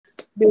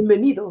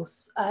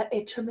Bienvenidos a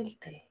Échame el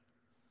té.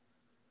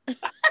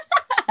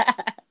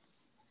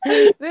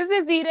 This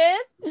is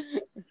Edith.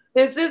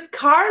 This is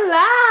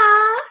Carla.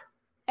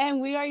 And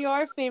we are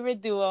your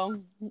favorite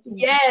duo.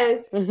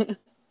 Yes.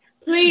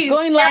 Please.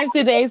 Going live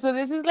today, so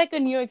this is like a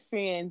new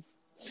experience.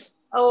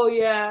 Oh,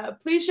 yeah.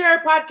 Please share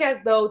our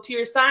podcast, though, to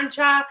your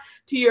Sancha,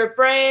 to your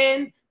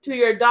friend, to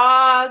your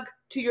dog,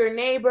 to your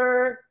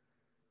neighbor.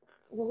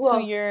 Who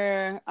else?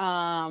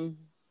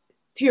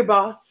 To your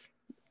boss.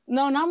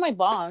 No, not my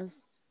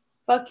boss.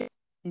 Fuck you.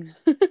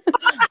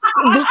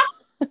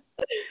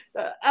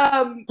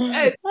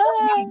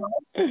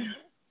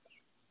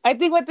 I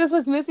think what this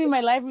was missing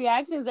my live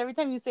reactions every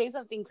time you say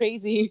something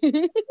crazy.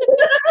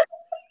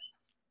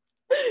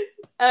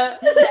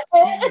 Sometimes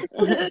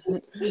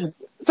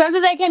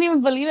I can't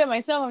even believe it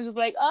myself. I'm just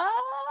like,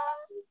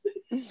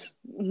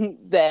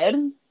 dead.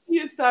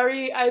 Yeah,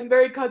 sorry, I'm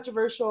very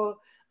controversial.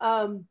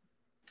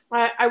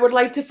 I would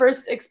like to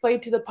first explain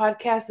to the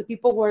podcast, the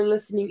people who are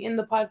listening in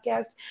the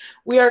podcast,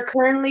 we are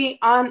currently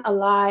on a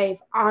live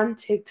on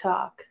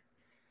TikTok.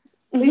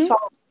 Please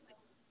follow us.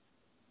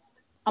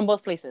 On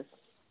both places.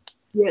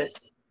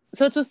 Yes.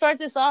 So to start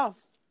this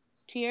off,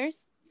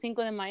 cheers,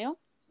 Cinco de Mayo.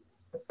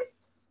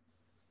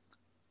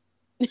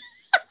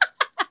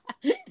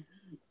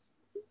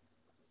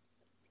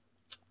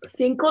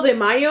 Cinco de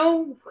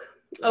Mayo?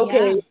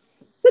 Okay.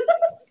 Yeah.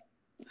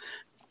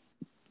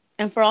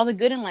 And for all the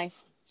good in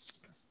life.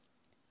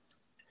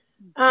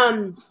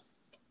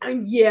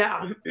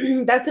 Yeah,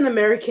 that's an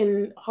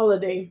American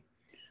holiday.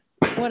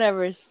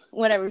 Whatever's.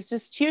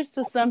 Just cheers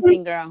to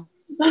something, girl.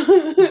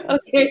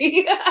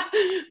 Okay.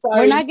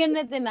 We're not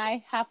gonna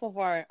deny half of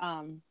our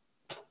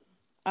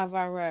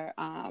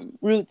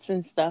roots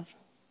and stuff.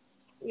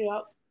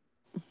 Yeah.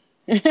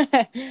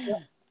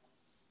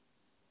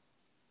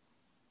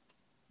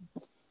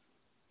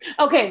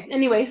 Okay,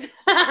 anyways.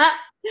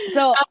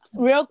 So,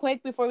 real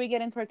quick, before we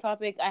get into our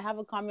topic, I have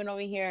a comment over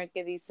here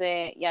que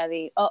dice,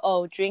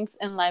 drinks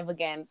and live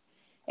again.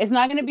 It's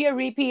not going to be a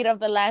repeat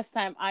of the last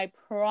time. I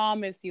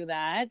promise you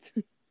that.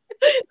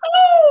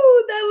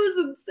 Oh, that was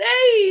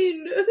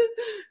insane.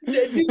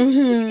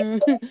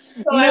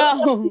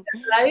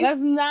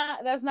 No,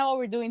 that's not what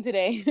we're doing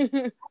today.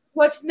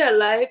 Watching that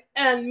live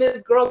and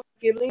Miss Girl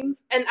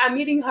Feelings, and I'm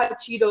eating hot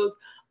Cheetos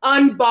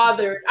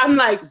unbothered. I'm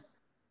like,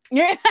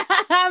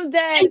 I'm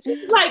dead.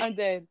 Like, I'm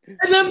dead.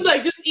 And I'm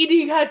like just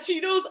eating hot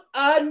Cheetos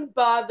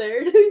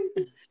unbothered.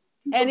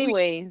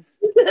 Anyways.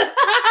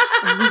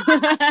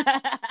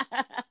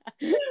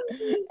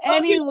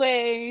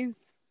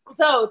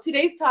 So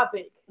today's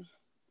topic.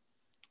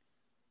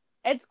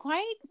 It's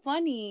quite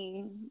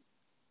funny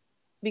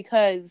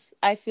because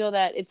I feel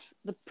that it's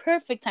the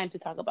perfect time to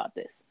talk about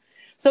this.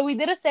 So we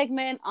did a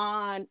segment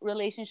on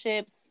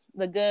relationships,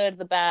 the good,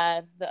 the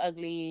bad, the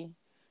ugly,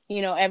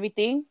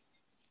 everything.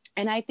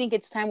 And I think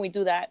it's time we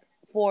do that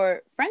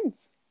for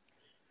friends.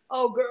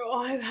 Oh, girl,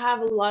 I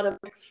have a lot of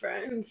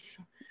ex-friends.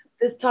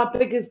 This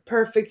topic is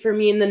perfect for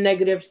me in the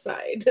negative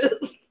side.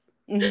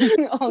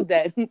 Oh,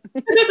 dead.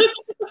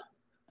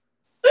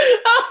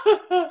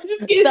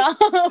 Just kidding. Stop.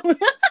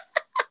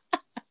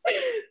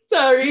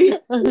 Sorry.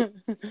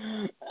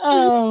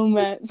 Oh,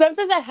 man.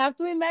 Sometimes I have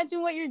to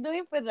imagine what you're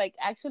doing, but like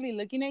actually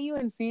looking at you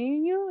and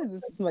seeing you,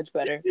 this is much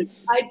better.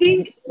 I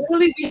think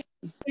really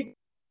we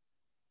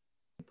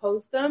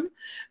post them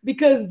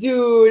because,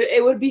 dude,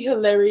 it would be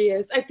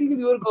hilarious. I think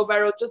we would go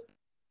viral just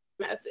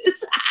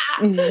messes.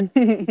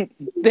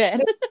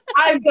 Dead.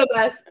 I'm the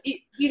best.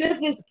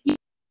 Edith is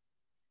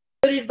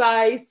good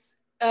advice.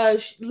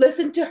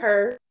 Listen to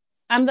her.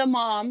 I'm the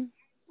mom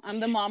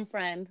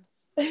friend.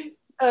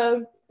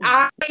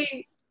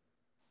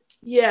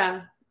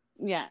 Yeah.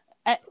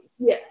 At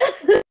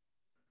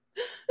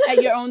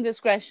your own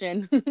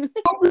discretion.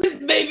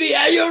 Maybe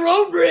at your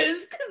own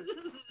risk.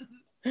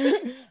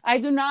 I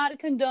do not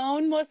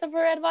condone most of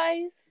her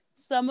advice.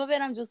 Some of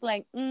it I'm just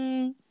like,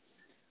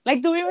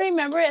 Like, do we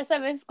remember esa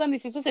vez cuando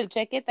hiciste el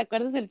cheque? ¿Te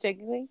acuerdas del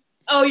cheque, güey?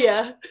 Oh,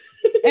 yeah.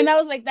 And I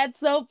was like, that's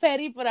so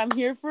petty, but I'm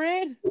here for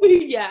it.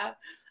 Yeah.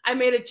 I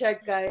made a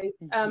check, guys.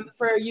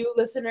 For you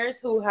listeners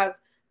who have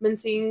been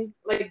seeing,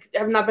 like,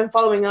 have not been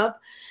following up.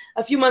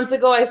 A few months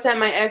ago, I sent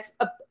my ex,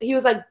 he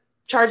was, like,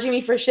 charging me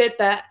for shit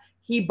that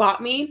he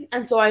bought me.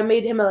 And so I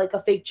made him, a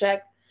fake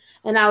check.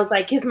 And I was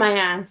like, kiss my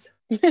ass.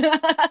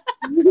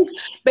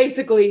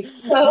 Basically.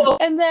 So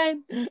and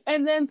then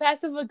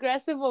passive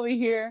aggressive over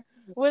here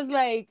was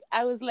like,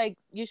 I was like,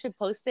 you should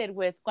post it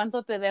with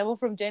Cuánto te debo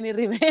from Jenny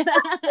Rivera.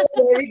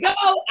 There you go.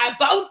 I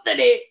posted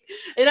it.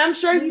 And I'm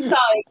sure he saw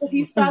it because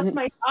he stalks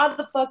my all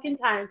the fucking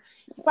time.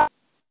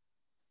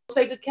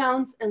 Fake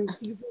accounts and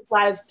sees his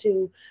lives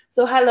too.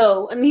 So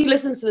hello. And he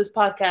listens to this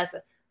podcast.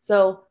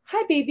 So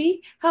hi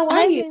baby. How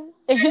are you?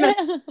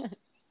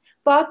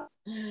 Fuck.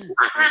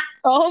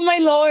 Oh my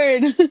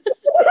Lord.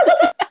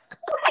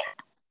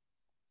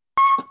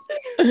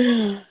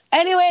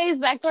 Anyways,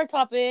 back to our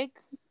topic.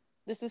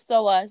 This is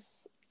so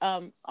us.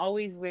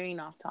 Always veering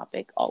off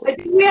topic. Always. I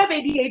think we have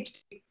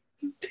ADHD.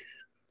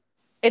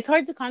 It's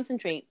hard to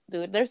concentrate,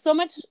 dude. There's so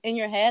much in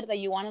your head that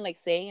you want to like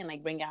say and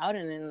like bring out,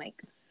 and then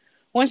like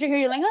Once you're here,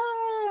 you're like,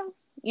 ah,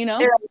 you know.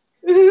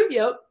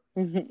 Yep.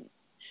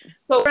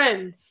 So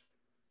friends.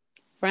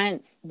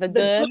 Friends, the The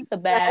good, good, the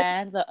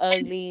bad, bad, the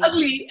ugly.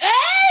 ugly. Hey,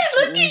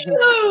 look at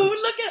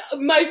you. Look at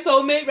my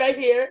soulmate right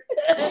here.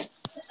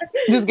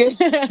 Just good.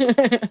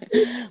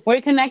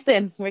 We're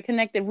connected. We're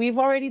connected. We've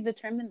already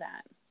determined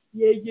that.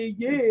 Yeah,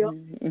 yeah,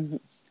 yeah.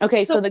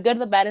 Okay, So so the good,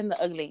 the bad, and the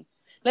ugly.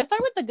 Let's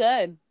start with the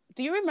good.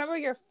 Do you remember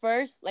your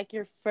first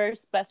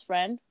best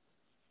friend?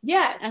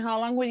 yes, And how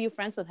long were you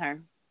friends with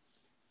her?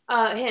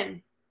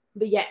 him.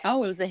 But yes,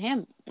 Oh, it was a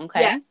him. yeah.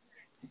 Okay.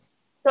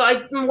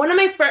 So one of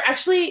my first,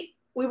 actually,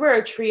 we were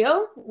a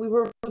trio. We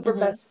were super Mm-hmm.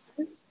 best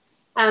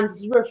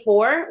friends. We were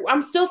four.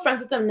 I'm still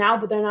friends with them now,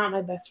 but they're not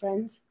my best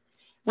friends.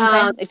 Okay.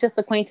 Um, It's just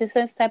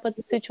acquaintances type of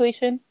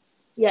situation.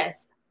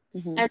 yes.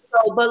 Mm-hmm. And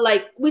so, but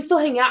like, we still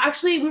hang out.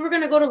 Actually, we were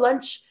gonna go to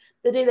lunch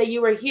the day that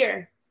you were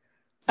here.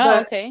 Oh,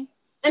 But, okay.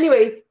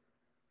 anyways,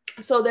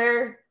 so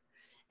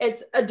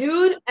it's a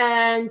dude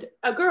and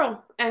a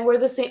girl, and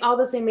we're all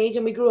the same age,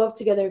 and we grew up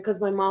together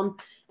because my mom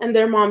and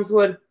their moms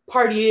would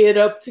party it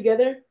up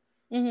together.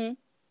 Mm-hmm.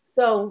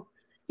 So,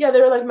 yeah,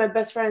 they were like my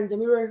best friends,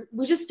 and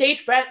we just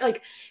stayed friends.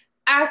 Like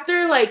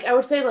after, like I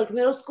would say, like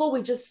middle school,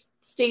 we just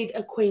stayed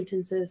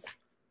acquaintances.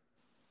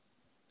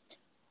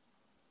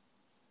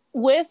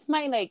 With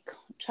my like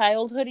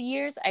childhood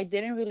years, I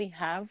didn't really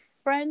have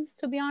friends,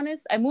 to be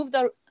honest. I moved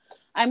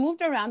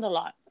around a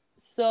lot.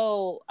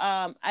 So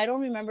I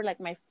don't remember like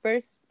my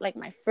first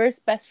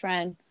best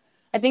friend.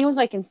 I think it was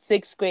like in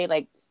 6th grade,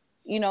 like,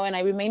 and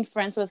I remained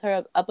friends with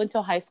her up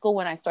until high school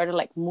when I started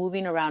like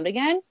moving around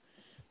again.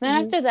 Then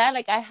Mm-hmm. after that,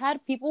 like I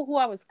had people who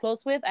I was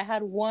close with. I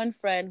had one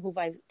friend who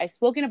I've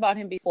spoken about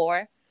him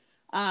before.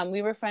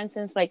 We were friends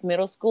since like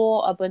middle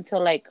school up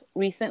until like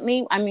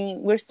recently. I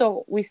mean, we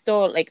still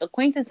like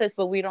acquaintances,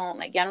 but we don't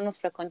like ya no nos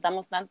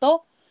frecuentamos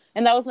tanto.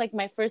 And that was like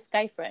my first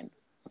guy friend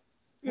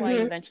who I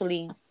Mm-hmm.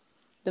 eventually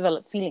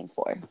developed feelings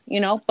for,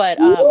 But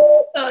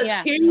Ooh,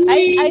 yeah. I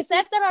tea.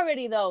 said that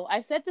already though.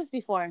 I've said this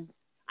before.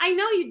 I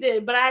know you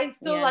did, but I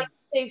still Yeah. like to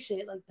say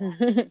shit like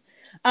that.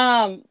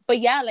 But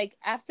yeah, like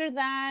after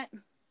that,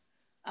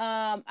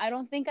 I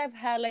don't think I've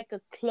had like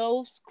a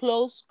close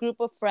group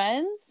of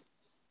friends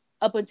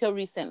up until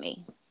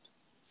recently.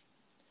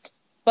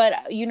 But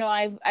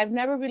I've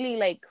never really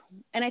like,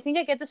 and I think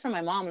I get this from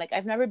my mom. Like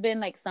I've never been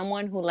like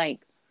someone who like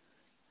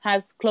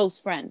has close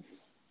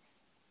friends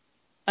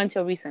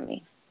until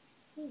recently.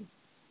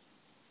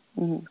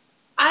 Mm-hmm.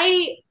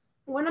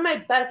 One of my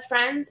best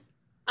friends,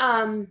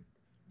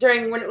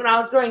 during when I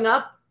was growing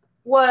up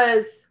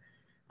was,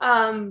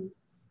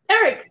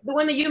 Eric, the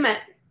one that you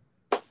met.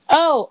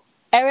 Oh,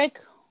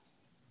 Eric.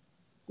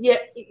 Yeah,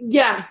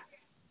 yeah,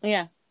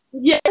 Yeah.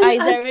 yeah.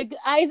 Isaac.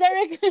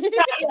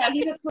 Yeah,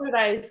 he's a sweet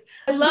eyes.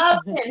 I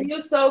love him. He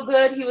was so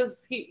good. He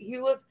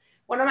was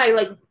one of my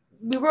like.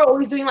 We were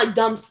always doing like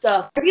dumb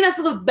stuff. I think that's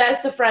the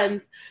best of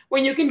friends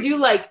when you can do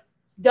like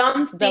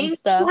dumb Dumb things. You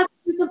stuff. have to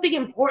do something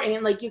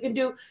important. Like you can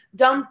do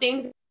dumb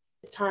things at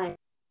the time.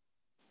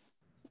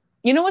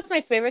 You know what's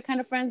my favorite kind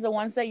of friends? The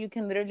ones that you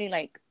can literally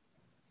like,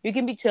 you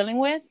can be chilling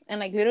with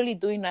and like literally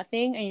doing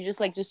nothing, and you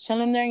just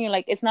chilling there, and you're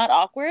like, it's not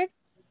awkward.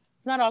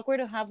 It's not awkward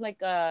to have like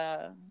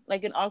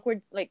an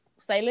awkward like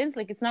silence.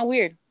 Like it's not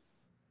weird.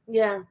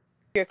 Yeah,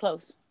 You're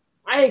close.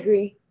 I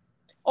agree.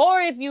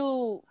 Or if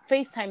you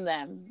FaceTime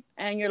them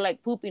and you're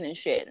like pooping and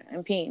shit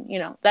and peeing,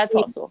 that's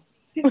also.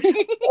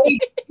 Hey,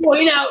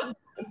 point out,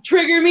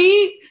 trigger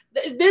me.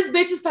 This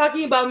bitch is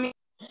talking about me.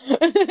 I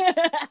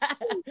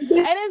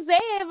didn't say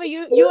it, but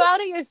you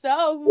outed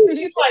yourself.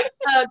 She's like,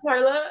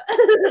 Carla.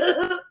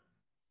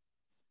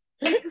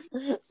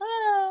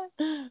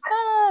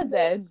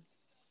 Then.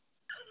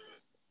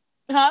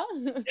 Huh?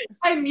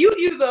 I mute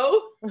you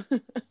though.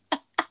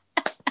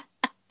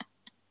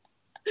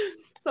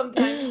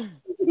 Sometimes.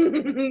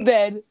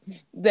 Dead.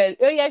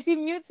 Oh yeah, she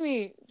mutes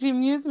me. She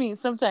mutes me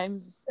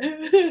sometimes.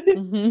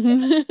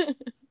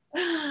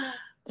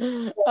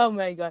 Oh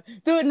my god,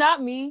 dude,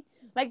 not me.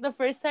 Like the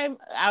first time,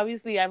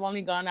 obviously I've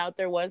only gone out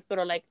there once,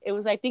 but like it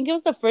was, I think it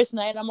was the first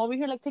night. I'm over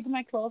here like taking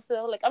my clothes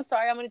off. Like, I'm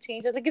sorry, I'm gonna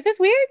change. I was like, is this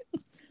weird?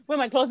 When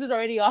my clothes is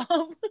already off.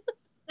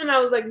 And I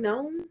was like,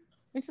 no.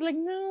 And she's like,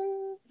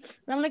 no.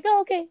 And I'm like,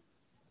 oh, okay.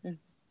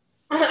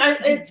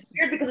 It's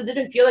weird because it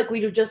didn't feel like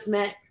we just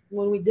met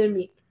when we did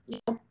meet. You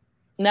know?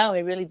 No,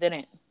 it really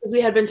didn't. Because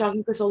we had been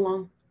talking for so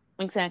long.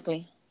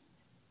 Exactly.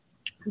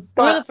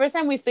 But the first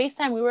time we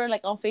FaceTime, we were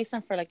like on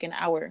FaceTime for like an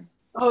hour.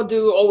 Oh,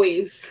 dude,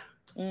 always.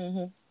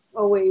 Mm-hmm.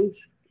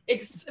 Always.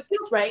 It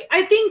feels right.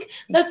 I think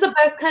that's the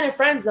best kind of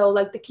friends, though.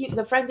 Like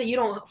the friends that you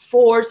don't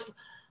force.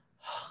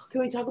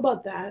 Can we talk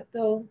about that,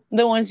 though?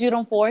 The ones you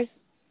don't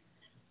force?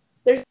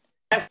 There's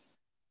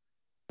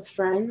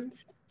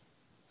friends.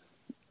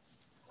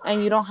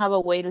 And you don't have a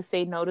way to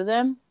say no to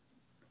them?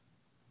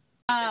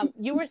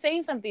 You were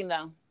saying something,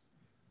 though.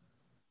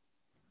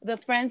 The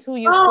friends who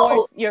you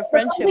force your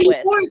friendship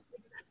with.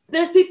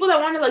 There's people that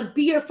want to like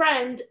be your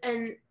friend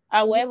and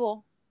a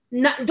huevo.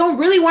 Don't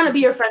really want to be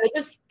your friend.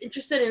 They're just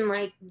interested in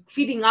like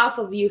feeding off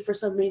of you for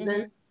some reason.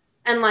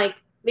 Mm-hmm. And like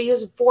They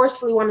just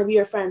forcefully want to be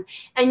your friend.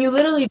 And you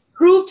literally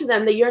prove to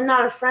them that you're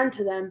not a friend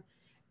to them,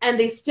 and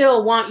they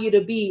still want you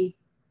to be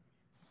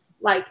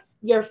like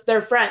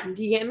their friend.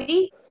 Do you get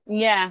me?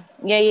 Yeah.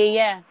 Yeah. Yeah.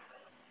 Yeah.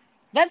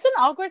 That's an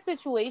awkward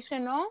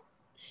situation, no?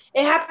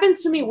 It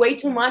happens to me way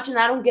too much, and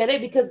I don't get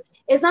it because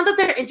it's not that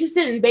they're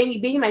interested in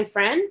being my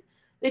friend.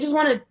 They just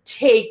want to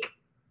take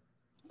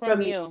From from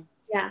me. you.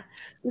 Yeah.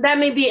 That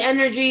may be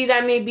energy,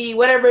 that may be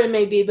whatever it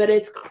may be, but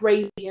it's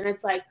crazy. And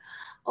it's like,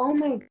 oh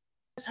my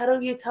gosh, how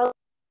do you tell?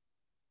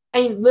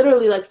 And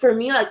literally, like, for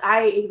me, like,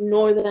 I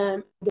ignore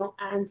them, don't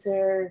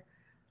answer,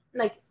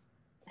 like,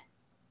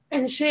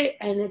 and shit.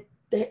 And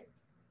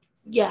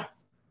yeah.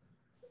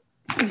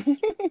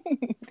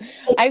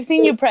 I've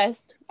seen you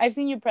pressed. I've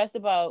seen you pressed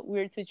about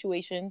weird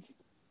situations.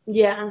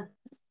 Yeah.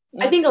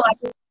 I Not. think a lot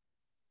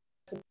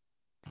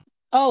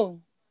Oh.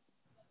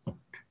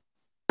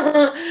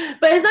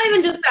 but it's not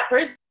even just that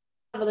person.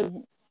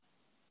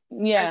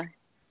 Yeah.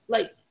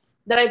 Like,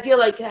 that I feel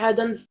like had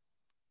done,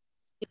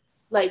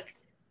 like,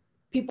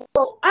 people,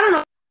 I don't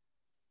know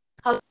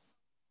how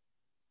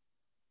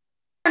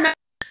they're not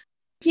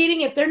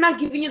competing, if they're not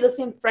giving you the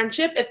same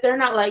friendship, if they're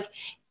not like,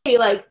 hey,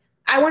 like,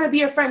 I want to be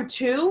your friend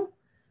too,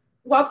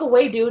 walk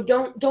away, dude.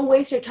 Don't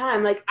waste your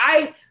time. Like,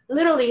 I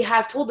literally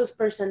have told this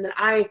person that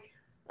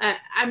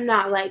I'm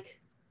not like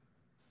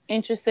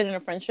Interested in a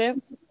friendship.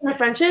 in a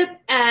friendship,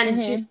 and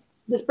Mm-hmm.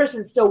 this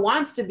person still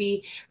wants to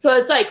be. So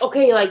it's like,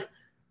 okay, like,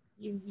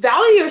 you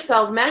value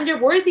yourself, man. You're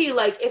worthy.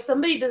 Like, if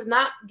somebody does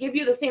not give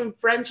you the same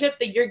friendship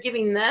that you're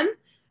giving them,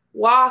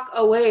 walk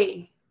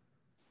away.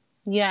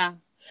 Yeah.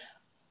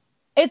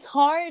 It's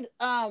hard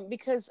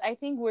because I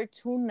think we're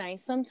too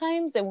nice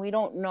sometimes and we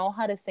don't know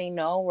how to say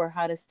no or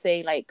how to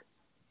say like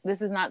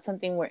this is not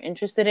something we're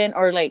interested in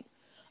or like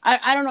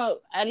I don't know,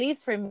 at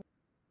least for me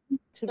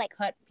to like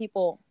cut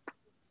people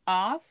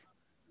off,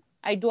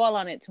 I dwell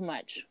on it too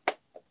much.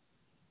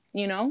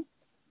 You know?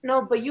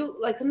 No, but you,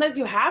 like, sometimes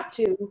you have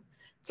to.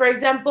 For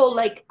example,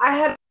 like, I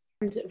had a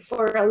friend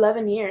for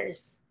 11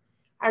 years.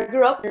 I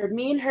grew up there.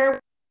 Me and her,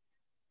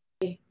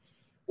 uña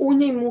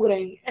y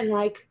mugre. And,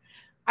 like,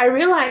 I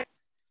realized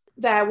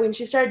that when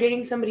she started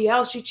dating somebody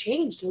else, she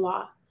changed a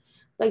lot.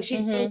 Like, she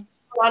changed Mhm.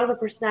 a lot of her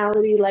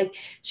personality. Like,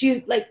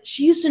 she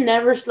used to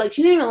never, like,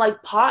 she didn't even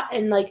like pot.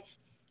 And, like,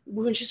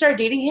 when she started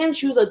dating him,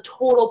 she was a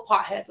total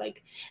pothead.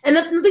 Like, and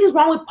nothing's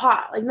wrong with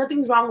pot. Like,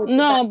 nothing's wrong with that.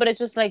 No, but it's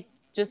just like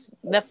just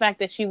the fact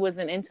that she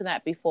wasn't into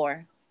that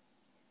before.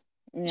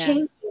 Yeah.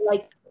 Changed,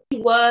 like, she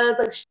was,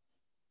 like,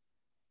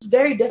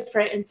 very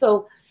different. And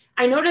so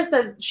I noticed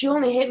that she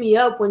only hit me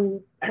up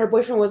when her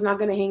boyfriend was not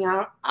going to hang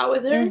out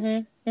with her.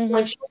 Mhm.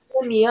 Like, Mhm. she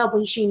hit me up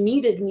when she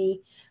needed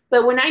me.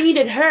 But when I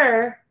needed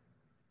her,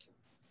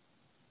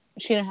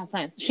 She didn't have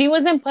plans. She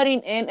wasn't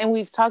putting in, and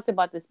we've talked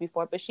about this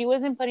before, but she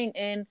wasn't putting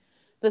in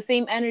the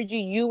same energy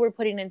you were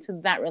putting into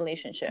that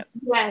relationship.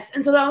 yes.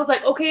 And so I was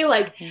like, okay,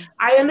 like, Mhm.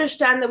 I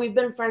understand that we've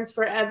been friends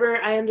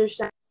forever. I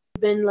understand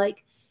we've been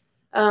like,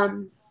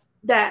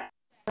 that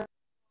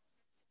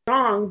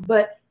strong,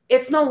 but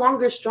it's no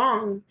longer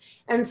strong.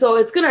 And so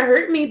it's going to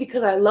hurt me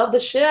because I love the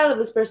shit out of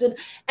this person.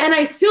 And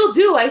I still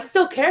do. I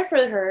still care for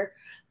her.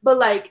 But,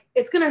 like,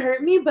 it's going to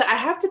hurt me, but I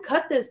have to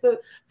cut this,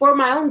 but for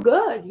my own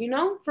good, you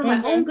know? For my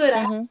own Mhm. good, I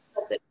have Mhm. to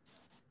cut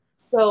this.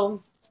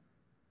 So,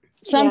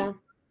 Some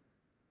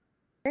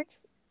yeah.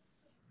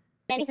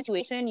 any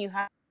situation you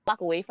have to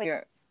walk away for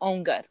your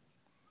own good.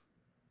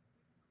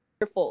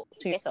 Careful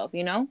to yourself,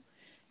 you know?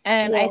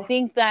 And I Yes.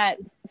 think that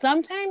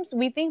sometimes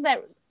we think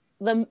that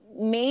the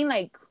main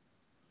like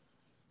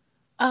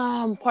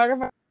part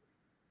of our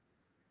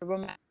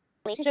romantic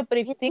relationship, but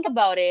if you think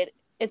about it,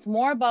 it's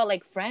more about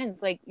like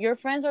friends. Like your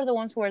friends are the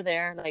ones who are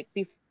there like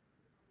before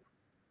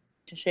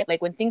relationship.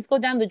 Like when things go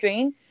down the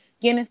drain,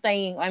 ¿quién está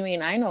ahí? I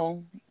mean, I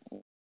know.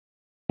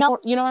 No,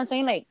 you know what I'm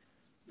saying? Like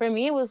for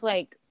me it was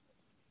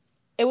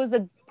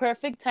the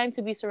perfect time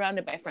to be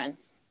surrounded by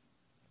friends.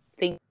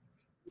 Thing.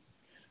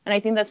 And I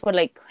think that's what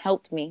like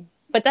helped me.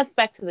 But that's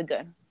back to the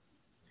good.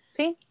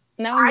 See?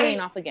 Now I'm veering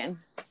I off again.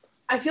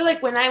 I feel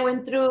like when I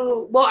went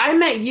through, well, I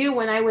met you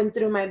when I went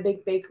through my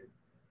big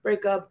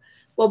breakup.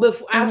 Well,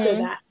 before after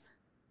Mm-hmm. that.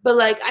 But,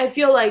 like, I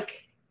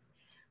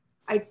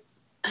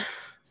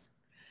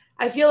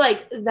I feel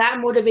like that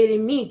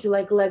motivated me to,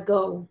 like, let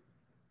go,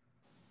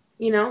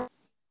 you know?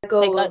 Let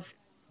Like go of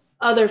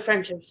other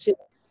friendships too.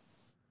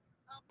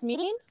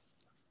 meeting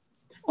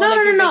or No, like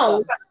no, your no, no.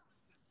 breakup?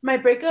 My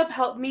breakup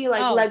helped me,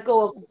 like, Oh, let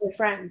go of other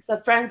friends,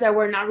 the friends that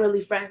were not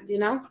really friends, you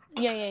know?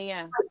 yeah, yeah,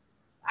 yeah.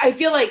 I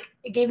feel like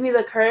it gave me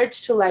the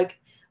courage to, like,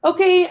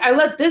 okay, I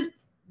let this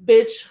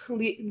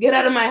bitch get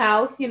out of my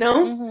house, you know?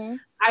 Mm-hmm.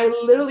 I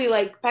literally,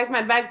 like, packed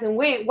my bags and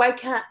wait, why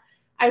can't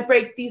I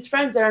break these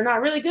friends that are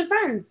not really good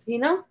friends, you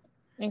know?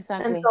 And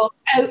Exactly. so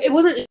it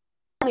wasn't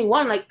only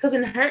one, like, because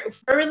in her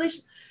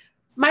relation,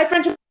 my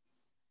friendship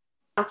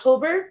was in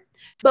October,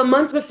 but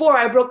months before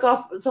I broke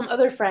off some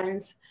other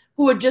friends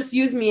who would just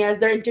use me as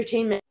their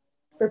entertainment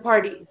for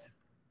parties.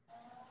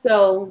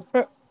 So,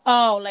 For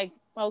like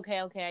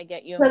okay, okay, I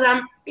get you. because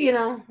I'm,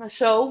 a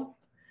show.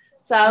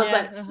 So I was Yeah.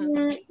 like, Uh-huh.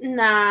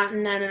 nah,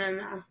 nah, nah, nah,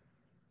 nah.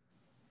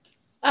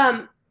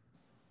 Um,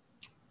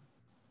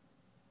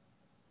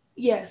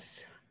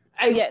 yes.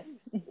 I Yes.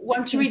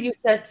 want to read you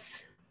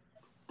Set's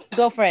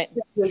Go for it.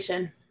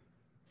 situation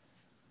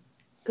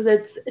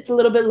because it's a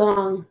little bit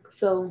long.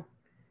 So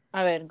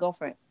All right, go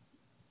for it.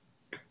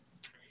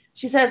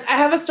 she says, I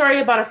have a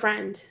story about a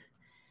friend.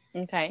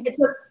 Okay.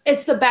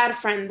 It's the bad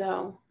friend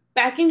though.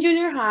 Back in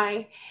junior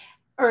high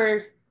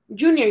or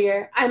junior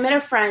year, I met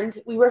a friend.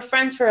 We were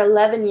friends for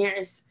 11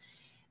 years.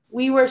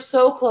 We were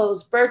so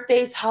close.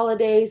 Birthdays,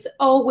 holidays,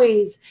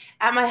 always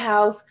at my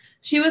house.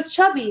 She was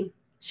chubby.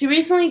 She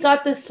recently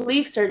got the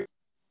sleeve surgery,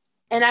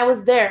 and I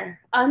was there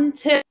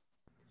until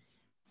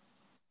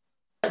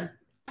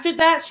after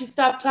that she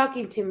stopped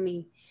talking to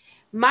me.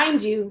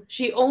 Mind you,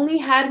 she only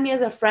had me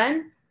as a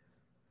friend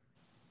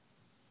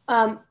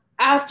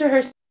after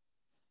her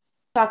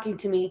talking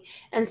to me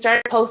and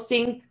started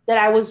posting that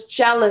I was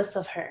jealous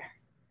of her.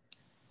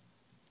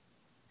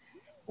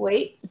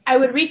 Wait, I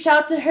would reach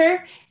out to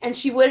her and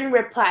she wouldn't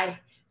reply.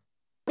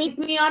 Leave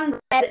me on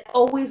red,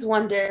 always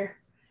wonder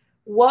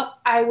what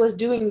I was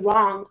doing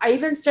wrong. I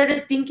even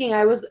started thinking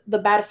I was the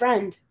bad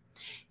friend.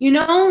 You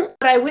know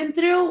what I went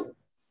through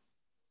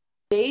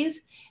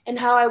days and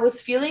how I was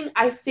feeling,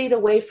 I stayed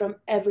away from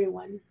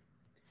everyone.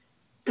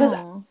 Because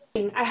Oh.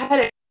 I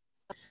hadn't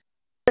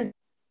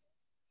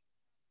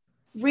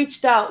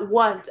reached out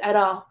once at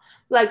all.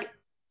 Like,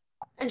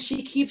 and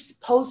she keeps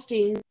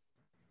posting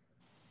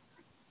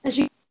and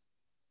she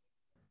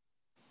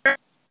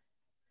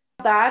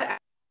bad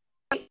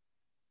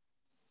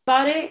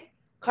about it.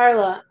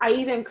 Carla, I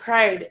even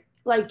cried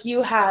like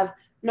you have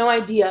no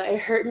idea. It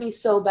hurt me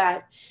so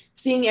bad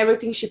seeing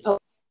everything she posted.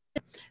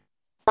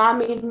 Mom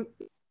made me,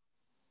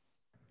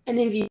 and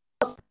if you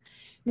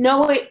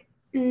know it,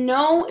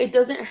 no, it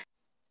doesn't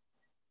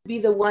be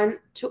the one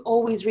to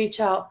always reach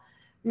out.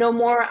 No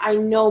more, I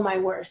know my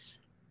worth.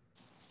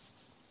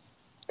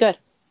 Good.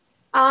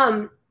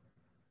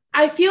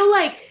 I feel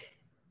like,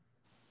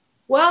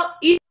 well,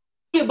 even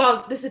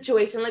about the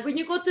situation, like when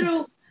you go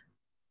through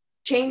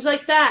change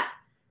like that,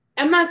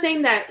 I'm not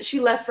saying that she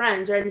left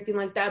friends or anything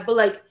like that, but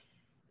like,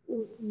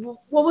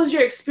 what was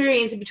your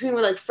experience between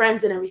with like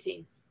friends and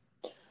everything?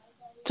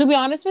 To be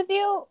honest with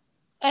you,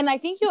 and I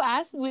think you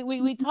asked,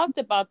 we talked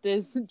about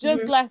this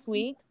just Mm-hmm. last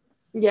week.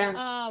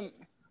 Yeah.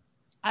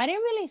 I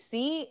didn't really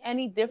see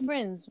any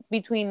difference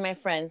between my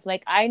friends.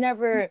 Like I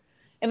never,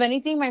 if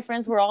anything, my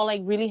friends were all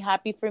like really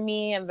happy for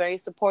me and very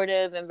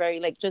supportive and very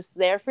like just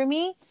there for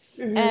me.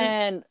 Mm-hmm.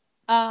 And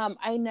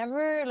I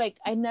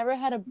never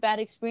had a bad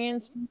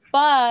experience,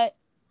 but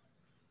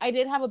I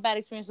did have a bad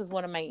experience with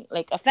one of my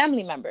like a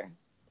family member.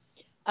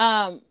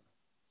 Um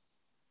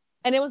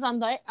and it was on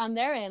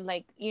their end,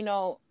 like,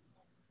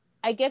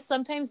 I guess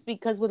sometimes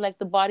because with like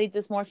the body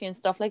dysmorphia and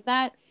stuff like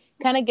that,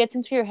 kind of gets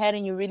into your head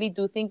and you really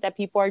do think that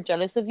people are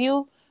jealous of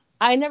you.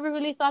 I never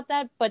really thought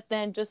that, but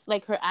then just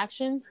like her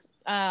actions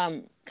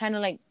kind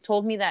of like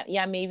told me that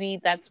yeah, maybe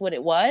that's what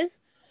it was.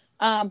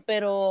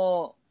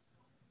 Pero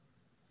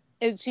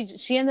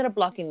she ended up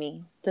blocking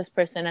me. This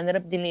person ended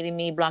up deleting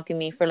me, blocking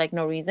me for like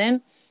no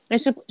reason. And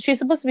she's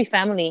supposed to be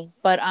family,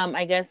 but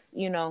I guess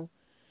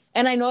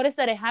and I noticed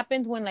that it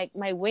happened when like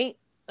my weight,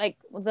 like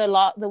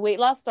the weight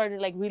loss started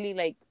like really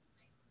like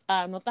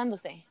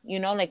notándose,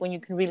 like when you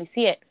can really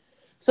see it.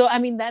 So I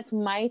mean that's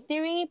my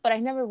theory, but I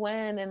never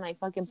went and like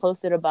fucking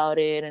posted about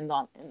it and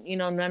all,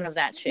 none of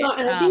that No, shit.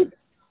 and I think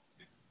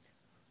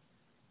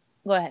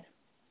Go ahead.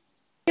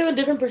 you have a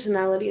different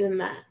personality than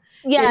that.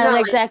 You're Yeah, not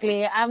like,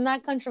 exactly. I'm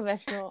not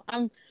controversial.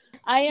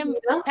 I am you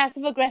know?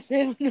 passive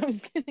aggressive. No, I'm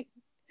just kidding.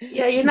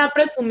 Yeah, you're not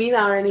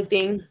presumida or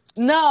anything.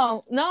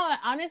 No.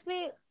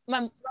 Honestly,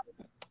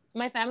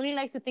 my family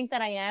likes to think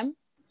that I am,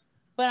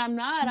 but I'm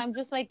not. I'm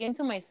just like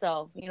into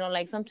myself.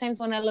 Like sometimes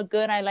when I look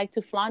good, I like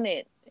to flaunt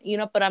it.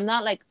 But I'm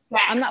not like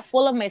I'm not Facts.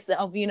 full of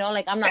myself.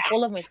 Like I'm not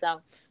full of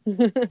myself.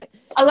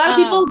 A lot of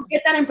people um,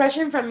 get that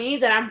impression from me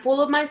that I'm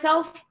full of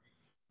myself.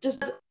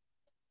 Just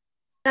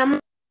I'm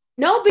like,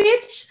 no,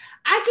 bitch.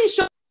 I can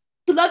show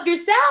you love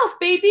yourself,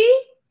 baby.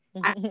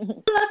 I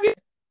love your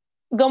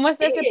 ¿Cómo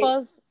es it.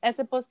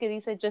 ese post que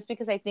dice just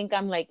because I think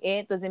I'm like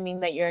it doesn't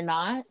mean that you're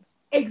not?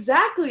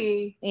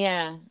 Exactly.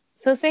 Yeah.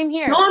 So same No,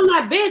 here. I'm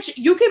not bitch.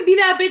 You can be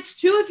that bitch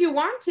too if you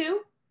want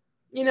to.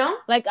 You know?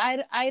 Like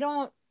I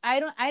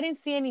didn't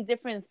see any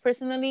difference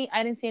personally.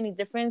 I didn't see any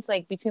difference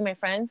like between my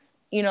friends.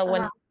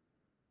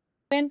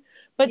 When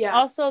but Yeah.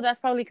 also that's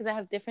probably because I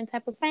have different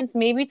type of friends.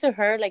 Maybe to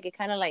her like it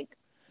kind of like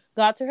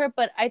got to her,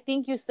 but I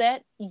think you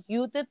said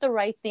you did the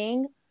right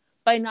thing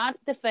by not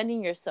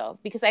defending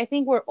yourself, because I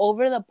think we're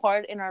over the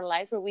part in our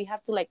lives where we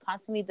have to like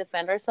constantly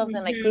defend ourselves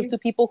and like prove Mm-hmm. to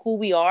people who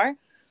we are.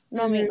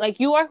 No, I mean, Mm-hmm. like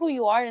you are who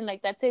you are, and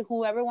like that's it.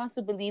 Whoever wants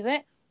to believe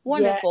it, Yeah.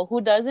 wonderful.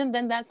 Who doesn't,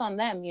 then that's on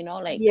them.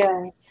 Like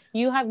Yes.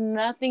 you have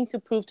nothing to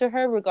prove to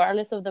her,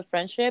 regardless of the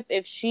friendship.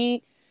 If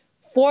she,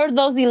 for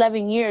those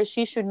 11 years,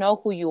 she should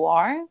know who you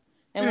are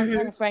and what kind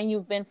Mm-hmm. of friend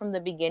you've been from the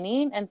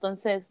beginning.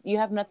 Entonces, you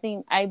have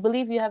nothing, I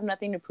believe you have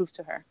nothing to prove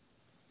to her.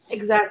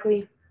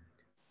 Exactly.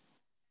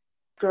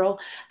 Girl.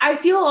 I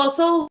feel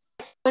also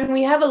when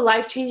we have a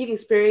life changing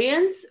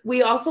experience,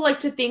 we also like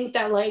to think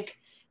that like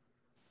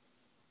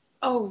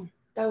Oh,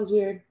 that was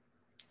weird.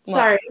 What?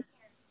 Sorry.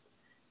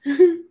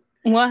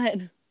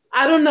 What?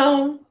 I don't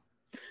know.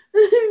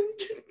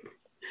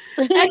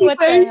 What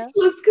the Anyways, hell?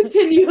 let's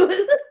continue.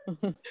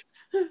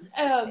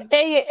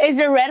 Hey, is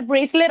your red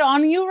bracelet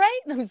on you, right?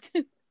 I was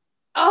kidding.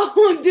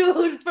 Oh,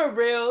 dude, for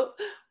real.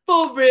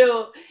 For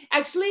real.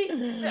 Actually,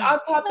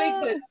 off topic,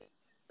 but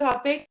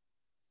topic.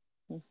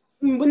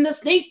 When the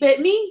snake bit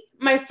me,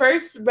 my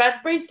first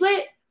red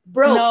bracelet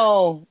broke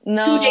No,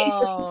 2 days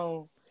before,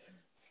 no.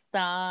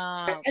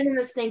 Stop. and then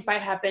the snake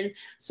bite happened.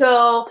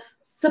 So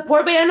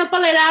support Bayano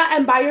Palera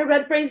and buy your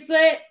red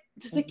bracelet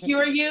to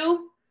secure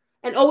you,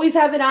 and always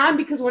have it on,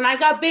 because when I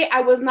got bit,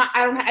 I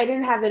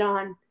didn't have it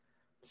on.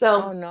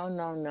 So Oh,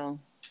 no.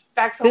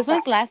 facts on This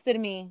facts.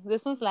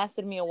 one's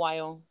lasted me a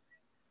while.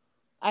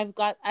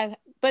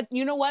 But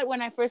you know what?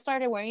 When I first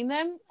started wearing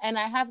them, and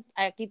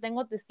aquí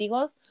tengo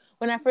testigos,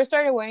 when I first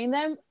started wearing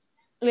them,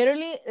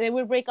 literally, they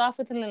would break off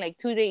within like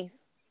 2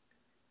 days.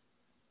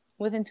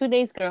 Within 2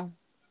 days, girl.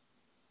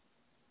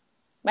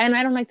 And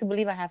I don't like to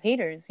believe I have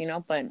haters,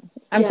 but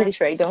I'm pretty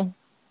sure I don't.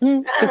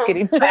 Just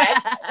kidding.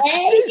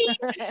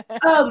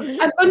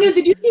 Antonio,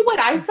 did you see what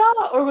I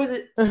saw, or was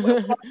it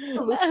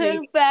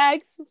hallucinating?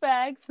 Facts.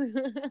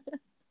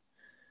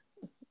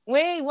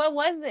 Wait, what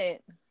was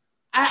it?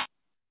 I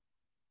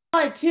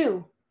saw it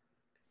too.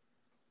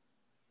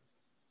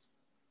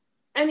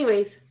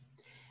 Anyways,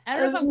 I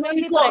don't know if I'm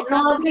crazy, but I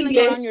saw something like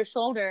around your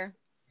shoulder.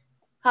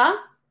 Huh?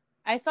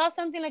 I saw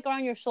something like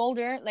around your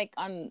shoulder, like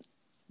on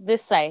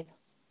this side.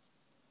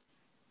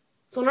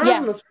 So not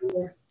on the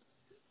floor.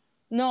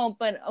 No,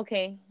 but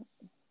okay.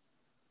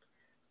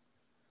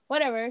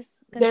 Whatever.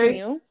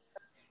 Continue.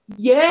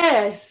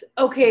 Yes.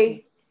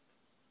 Okay.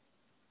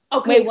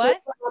 Wait, what?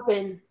 So what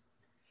happened?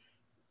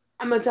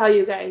 I'm gonna tell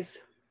you guys.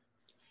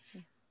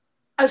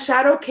 A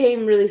shadow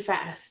came really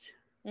fast.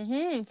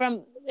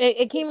 From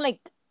it came like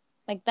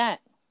that.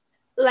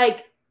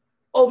 Like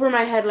over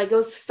my head, like it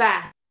was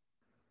fast.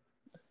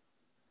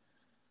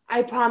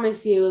 I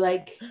promise you,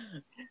 like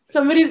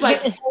somebody's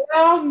like,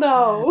 oh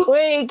no.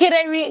 Wait, can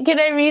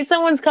I read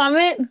someone's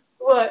comment?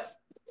 What?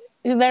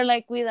 They're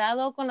like,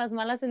 cuidado con las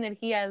malas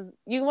energías.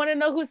 You want to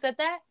know who said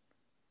that?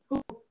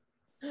 Who?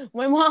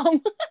 My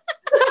mom.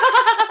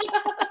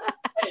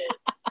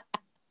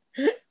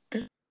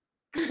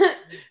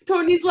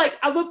 Tony's like,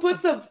 I'm gonna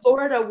put some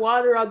Florida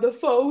water on the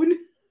phone.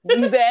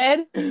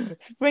 Dead.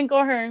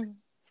 Sprinkle her.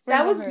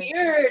 That was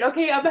weird.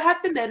 Okay, I'm gonna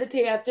have to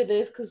meditate after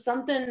this, because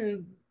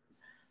something.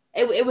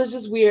 It was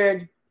just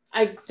weird.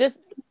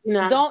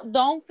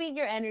 Don't feed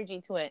your energy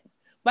to it.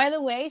 By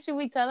the way, should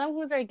we tell them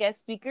who's our guest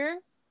speaker?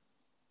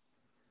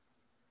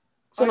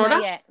 Sonora?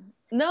 Not yet.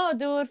 No,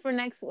 do it for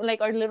next,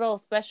 like our little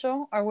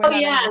special, or we're not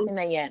announcing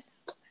that yet.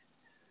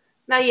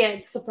 Not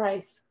yet.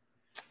 Surprise.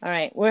 All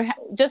right,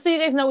 just so you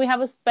guys know, we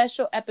have a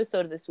special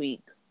episode this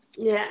week.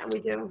 Yeah, we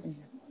do.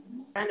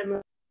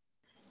 Random.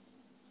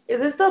 Is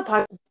this still a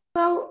podcast?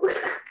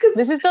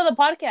 This is still the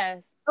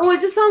podcast. Oh,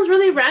 it just sounds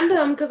really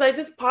random because I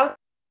just paused all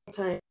the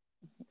time.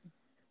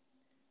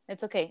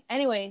 It's okay.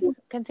 Anyways,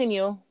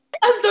 continue.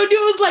 Antonio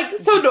was like,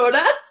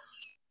 Sonora?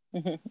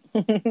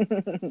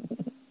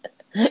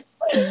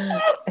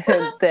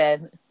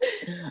 Dead.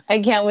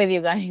 I can't with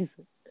you guys.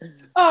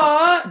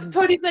 Oh,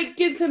 Tony's like,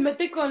 quien se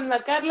mete con la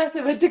Carla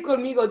se mete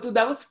conmigo. Dude,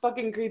 that was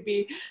fucking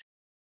creepy.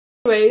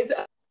 Anyways,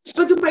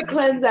 go do my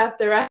cleanse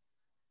after.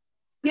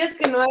 Yes,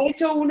 que no he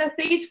hecho una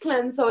sage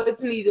cleanse, so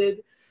it's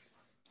needed.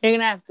 You're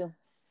gonna have to.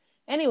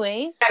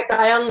 Anyways. I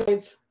die on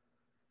live.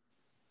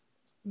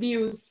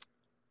 Views.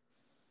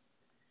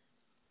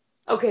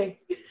 Okay.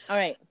 All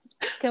right.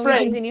 Can we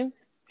continue?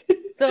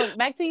 So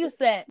back to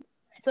Yusette.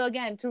 So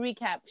again, to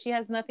recap, she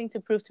has nothing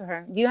to prove to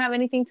her. Do you have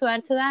anything to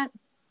add to that?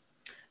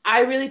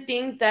 I really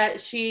think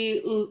that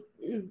she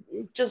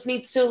just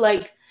needs to,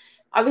 like,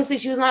 obviously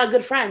she was not a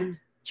good friend.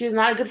 She was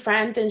not a good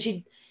friend, and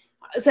se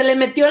le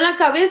metió en la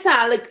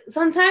cabeza. Like,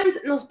 sometimes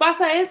nos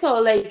pasa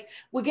eso. Like,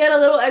 we get a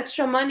little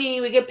extra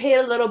money, we get paid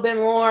a little bit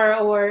more,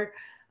 or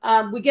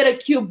we get a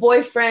cute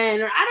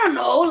boyfriend, or I don't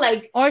know,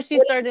 like. Or she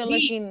started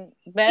looking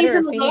better,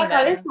 or feeling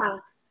better.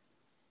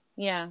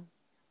 Yeah.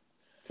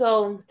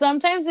 So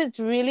sometimes it's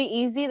really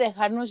easy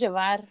dejarnos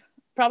llevar.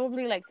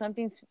 Probably like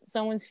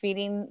someone's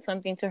feeding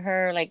something to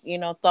her, like,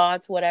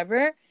 thoughts,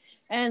 whatever.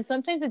 And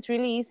sometimes it's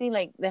really easy,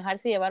 like,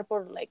 dejarse llevar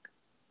por, like,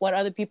 what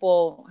other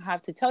people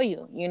have to tell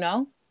you,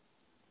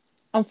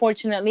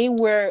 Unfortunately,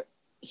 we're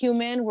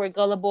human, we're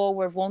gullible,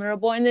 we're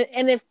vulnerable.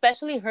 And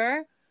especially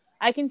her,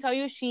 I can tell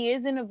you she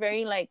is in a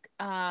very, like,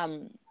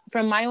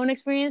 from my own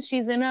experience,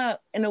 she's in a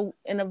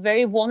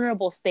very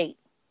vulnerable state.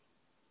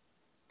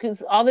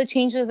 Because all the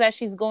changes that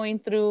she's going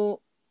through,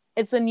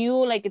 it's a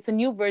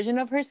new version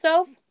of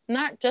herself.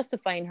 Not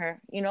justifying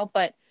her,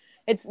 but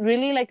it's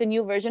really like a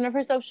new version of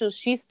herself. So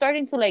she's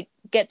starting to, like,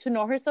 get to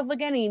know herself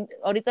again. Y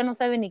ahorita no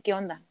sabe ni qué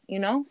onda,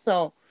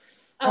 So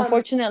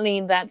unfortunately,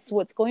 that's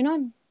what's going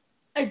on.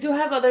 I do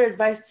have other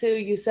advice to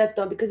Yusette,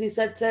 though, because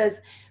Yusette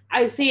says,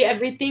 I see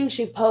everything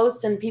she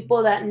posts, and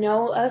people that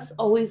know us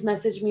always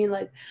message me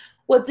like,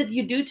 what did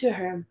you do to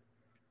her?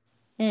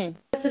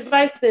 This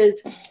advice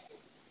is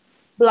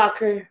block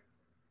her.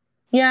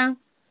 Yeah.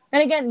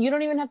 And again, you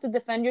don't even have to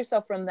defend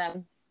yourself from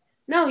them.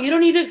 No, you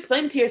don't need to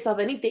explain to yourself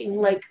anything.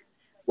 Mm. Like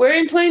we're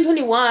in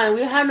 2021. We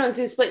don't have nothing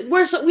to explain.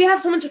 We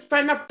have so much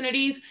friend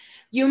opportunities.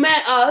 You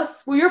met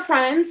us. We're your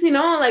friends. You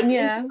know, like it's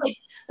Yeah. just, like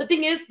the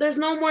thing is, there's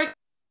no more to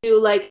do.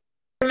 Like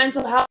your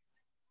mental health.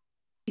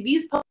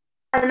 These people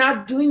are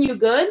not doing you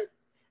good,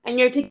 and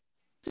you're taking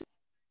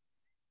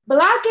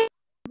block it,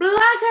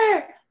 block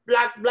her,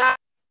 block.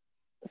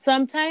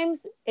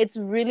 Sometimes it's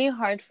really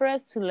hard for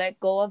us to let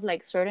go of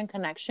like certain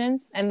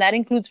connections, and that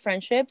includes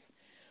friendships,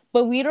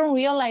 but we don't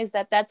realize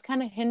that that's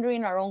kind of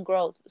hindering our own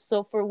growth.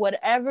 So for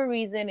whatever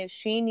reason, if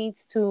she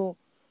needs to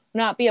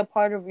not be a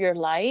part of your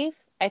life,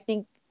 I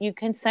think you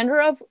can send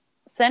her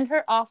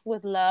off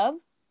with love,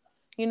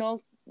 you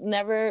know,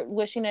 never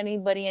wishing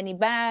anybody any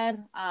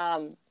bad.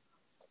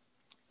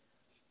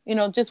 You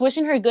know, just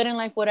wishing her good in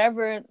life,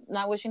 whatever,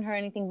 not wishing her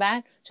anything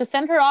bad. Just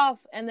send her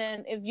off. And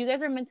then if you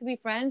guys are meant to be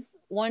friends,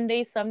 one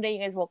day, someday, you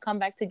guys will come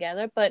back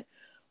together. But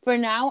for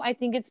now, I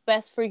think it's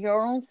best for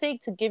your own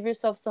sake to give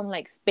yourself some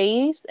like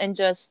space and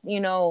just, you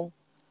know,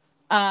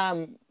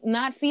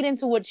 not feed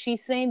into what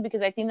she's saying,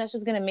 because I think that's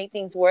just going to make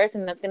things worse,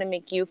 and that's going to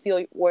make you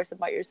feel worse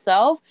about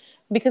yourself,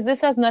 because this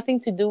has nothing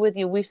to do with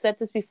you. We've said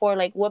this before,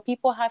 like what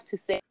people have to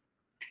say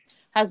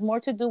has more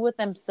to do with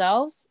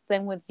themselves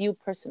than with you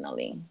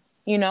personally,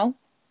 you know?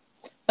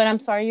 But I'm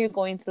sorry you're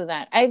going through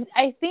that.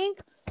 I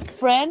think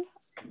friend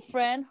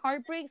friend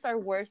heartbreaks are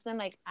worse than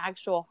like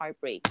actual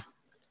heartbreaks.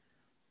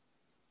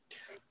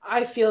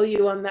 I feel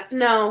you on that.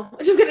 No,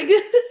 I'm just gonna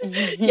get.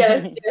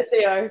 Yes, yes,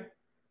 they are.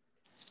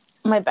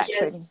 My back's Yes,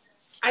 hurting.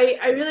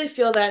 I really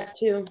feel that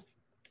too.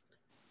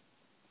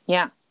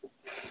 Yeah.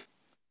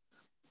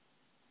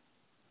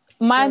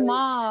 My So,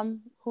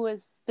 mom, who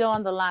is still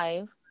on the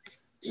live,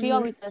 she mhm.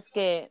 always says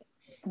que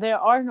there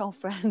are no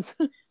friends.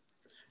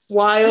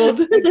 Wild.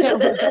 I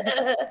can't with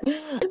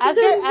that.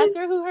 Ask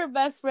her who her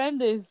best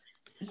friend is.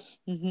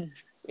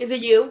 Is it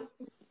you?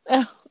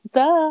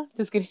 Duh.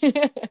 Just kidding.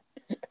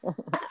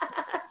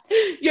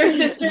 Your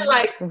sister,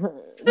 like.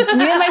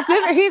 Me and my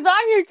sister, she's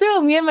on here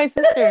too. Me and my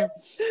sister.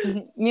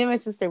 Me and my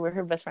sister were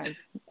her best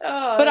friends.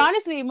 But Oh,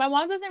 honestly, my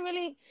mom doesn't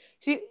really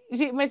she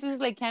my sister's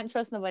like can't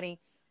trust nobody.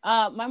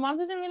 My mom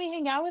doesn't really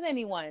hang out with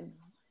anyone.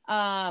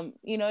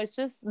 You know, it's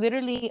just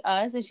literally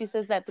us, and she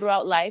says that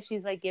throughout life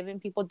she's like giving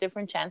people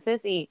different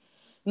chances y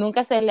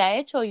nunca se le ha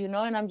hecho, you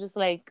know, and I'm just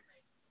like,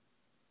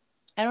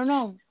 I don't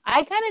know.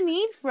 I kind of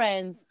need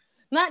friends.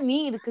 Not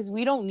need, because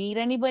we don't need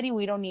anybody,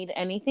 we don't need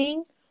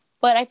anything,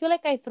 but I feel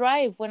like I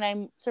thrive when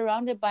I'm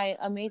surrounded by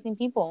amazing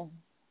people.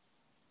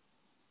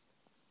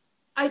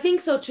 I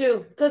think so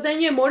too. Because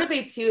then it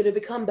motivates you to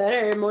become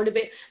better. It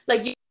motivate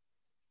like you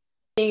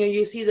or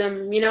you see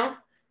them, you know,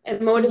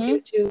 and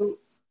motivate Mhm. you to.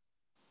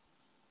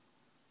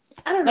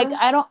 I don't Like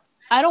know.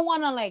 I don't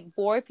want to like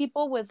bore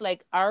people with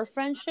like our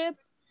friendship,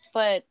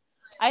 but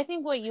I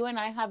think what you and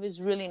I have is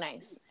really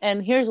nice.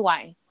 And here's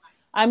why.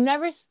 I'm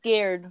never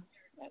scared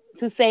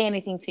to say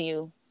anything to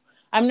you.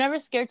 I'm never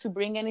scared to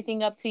bring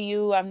anything up to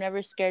you. I'm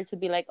never scared to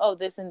be like, "Oh,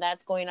 this and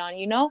that's going on,"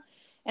 you know?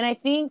 And I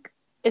think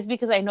it's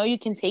because I know you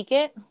can take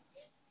it.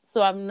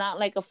 So I'm not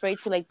like afraid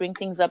to like bring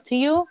things up to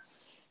you.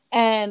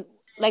 And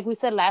like we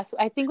said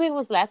I think it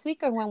was last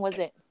week, or when was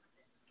it?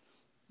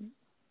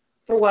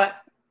 For what?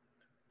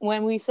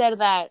 When we said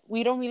that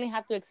we don't really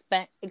have to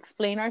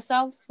explain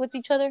ourselves with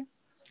each other.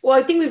 Well,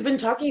 I think we've been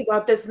talking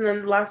about this in the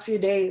last few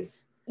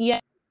days. Yeah,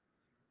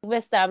 we've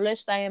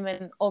established I am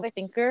an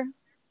overthinker,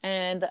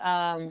 and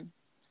I'm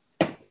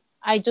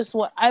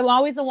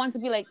always the one to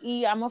be like,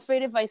 I'm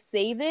afraid if I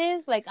say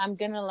this, like I'm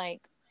gonna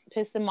like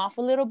piss them off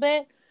a little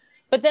bit.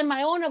 But then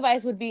my own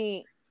advice would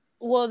be,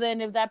 well,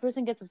 then if that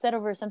person gets upset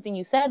over something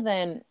you said,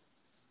 then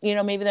you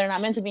know maybe they're not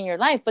meant to be in your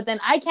life. But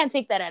then I can't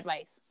take that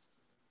advice.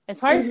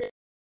 It's hard. Mhm.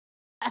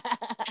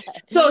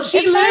 So she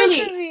It's hard for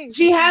literally me.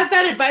 she has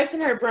that advice in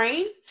her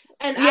brain,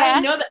 and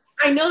Yeah,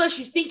 I know that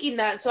she's thinking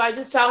that. So I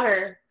just tell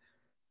her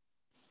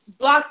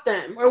block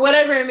them or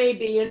whatever it may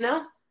be. You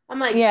know, I'm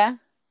like, yeah.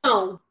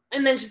 oh,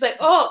 and then she's like,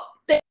 oh,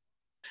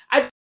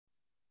 I,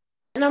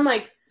 and I'm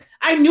like,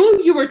 I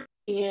knew you were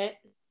doing it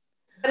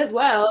as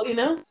well. You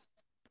know.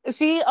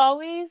 She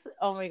always.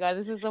 Oh my god,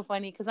 this is so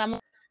funny because I'm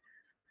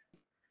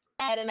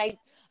and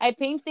I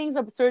paint things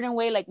a certain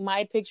way, like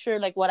my picture,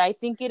 like what I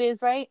think it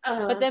is, right?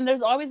 But Uh, then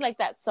there's always like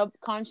that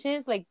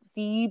subconscious, like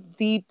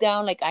deep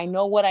down, like I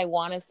know what I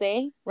want to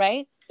say,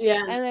 right?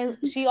 yeah. And then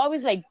she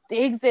always like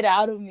digs it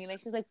out of me, like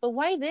she's like, "But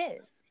why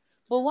this?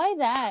 But why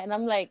that?" And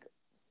I'm like,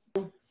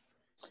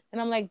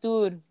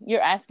 dude, you're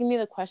asking me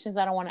the questions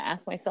I don't want to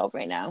ask myself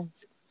right now.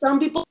 Some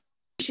people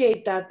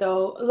appreciate that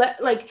though.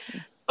 Like,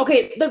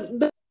 okay,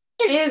 the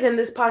question is in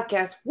this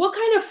podcast, what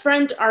kind of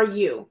friend are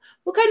you?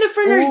 What kind of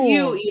friend are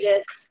you, Ooh,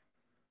 Edith?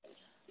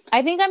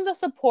 I think I'm the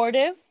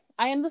supportive.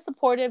 I am the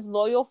supportive,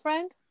 loyal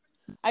friend.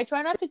 I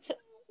try not to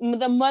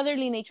the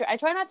motherly nature. I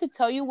try not to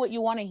tell you what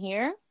you want to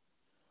hear,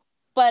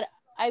 but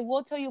I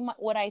will tell you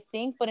what I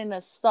think, but in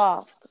a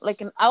soft,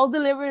 I'll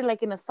deliver it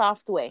like in a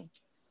soft way,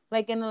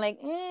 like in a like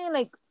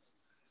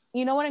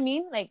you know what I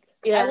mean? Like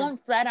I Yeah.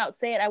 won't flat out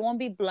say it. I won't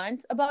be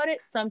blunt about it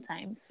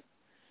sometimes,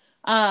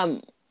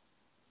 Um,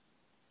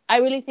 I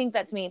really think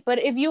that's me. But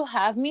if you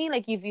have me,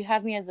 like if you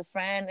have me as a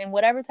friend in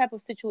whatever type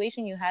of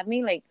situation you have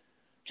me, like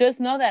just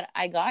know that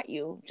I got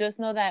you. Just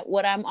know that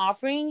what I'm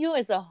offering you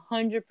is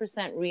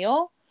 100%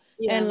 real.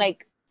 And Yeah.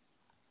 like,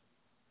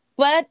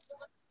 but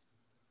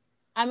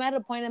I'm at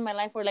a point in my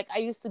life where like I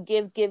used to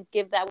give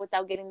that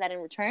without getting that in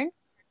return.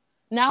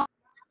 Now I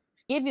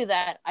give you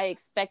that, I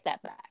expect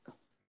that back.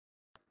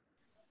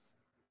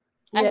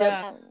 As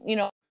Yep.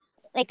 a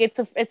like it's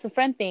a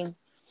friend thing.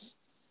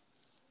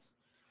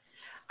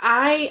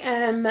 I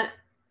am.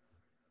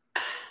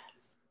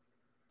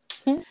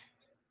 Hmm?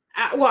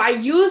 Well, I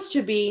used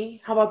to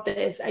be. How about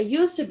this? I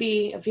used to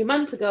be a few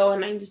months ago,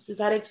 and I just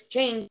decided to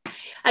change.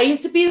 I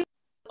used to be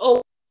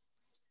oh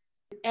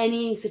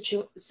any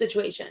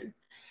situation,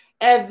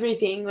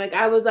 everything. Like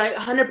I was like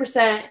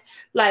 100%.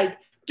 Like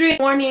 3 in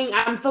the morning,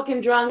 I'm fucking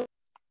drunk,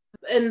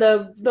 and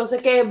the no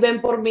sé qué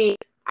ven por mí.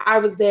 I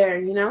was there,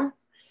 you know.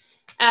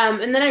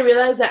 And then I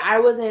realized that I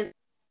wasn't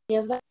any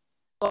of that.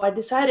 So I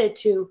decided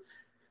to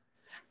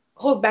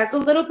hold back a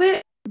little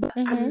bit. But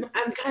Mm-hmm.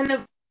 I'm kind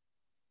of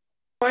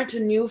more to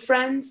new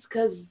friends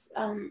because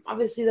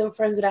obviously the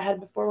friends that I had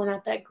before were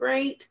not that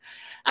great.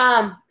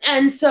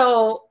 And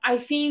so I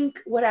think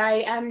what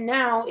I am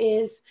now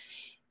is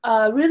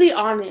really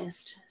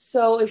honest.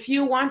 So if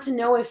you want to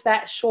know if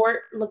that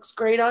short looks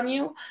great on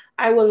you,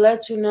 I will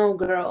let you know,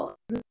 girl.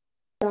 I'm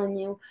telling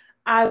you,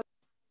 I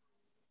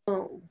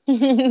will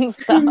know.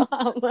 Stop.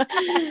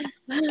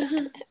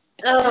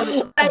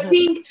 I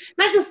think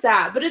not just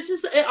that, but it's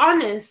just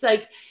honest.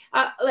 Like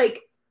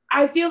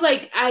I feel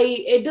like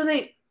it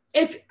doesn't.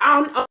 If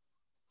a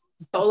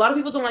lot of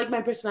people don't like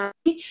my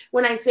personality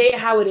when I say it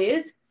how it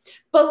is,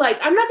 but like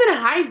I'm not gonna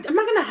hide. I'm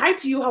not gonna hide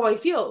to you how I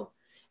feel.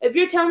 If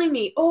you're telling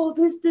me, oh,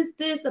 this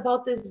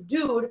about this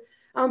dude,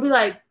 I'll be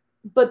like,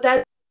 but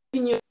that's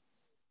you.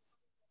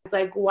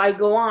 Like, why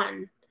go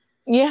on?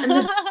 Yeah. And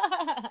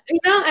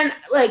and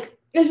like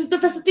it's just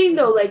that's the thing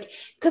though, like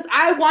because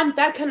I want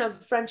that kind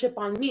of friendship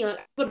on me,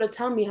 like people to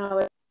tell me how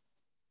it.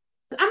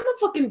 I'm a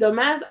fucking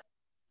dumbass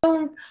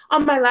on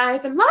my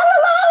life and la la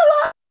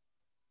la la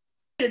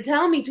to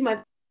tell me to my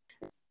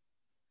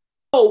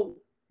oh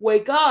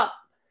wake up.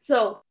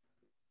 So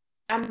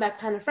I'm that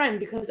kind of friend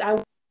because I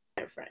want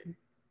that friend.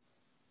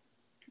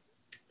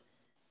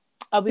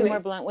 I'll be more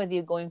Anyways, blunt with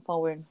you going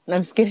forward. No,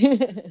 I'm just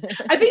kidding.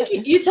 I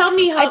think you tell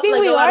me I how think like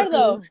a we lot are of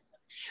though. things.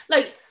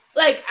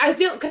 Like I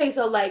feel okay.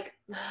 So like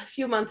a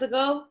few months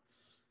ago,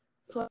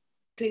 so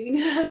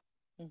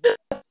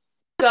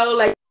go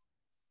like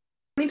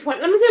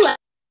 2020. Let me say like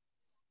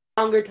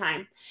longer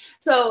time.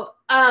 So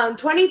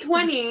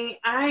 2020,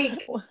 I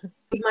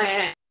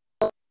my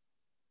ex,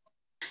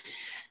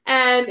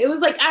 and it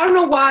was like I don't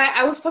know why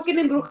I was fucking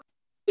in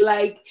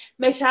like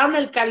me echaron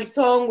el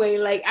calzón, way.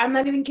 Like I'm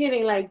not even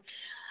kidding. Like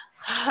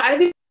I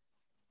didn't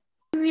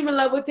even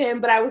love with him,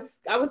 but I was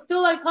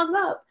still like hung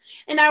up,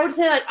 and I would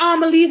say like, oh,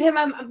 I'm gonna leave him.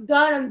 I'm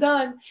done. I'm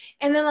done.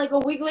 And then like a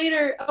week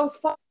later, I was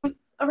fucking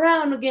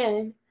around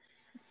again,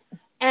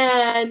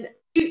 and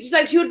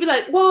she would be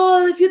like,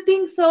 well, if you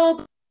think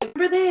so,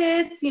 remember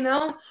this,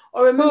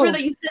 or remember Who?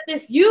 that you said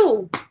this,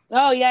 you.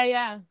 Oh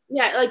yeah.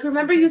 Yeah, like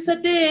remember you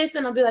said this,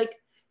 and I'll be like,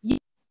 yeah,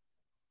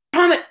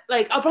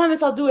 I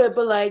promise I'll do it,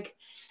 but like,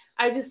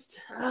 I just,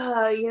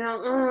 I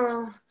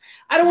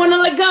don't want to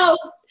let go,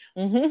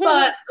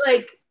 but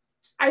like,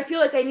 I feel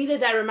like I needed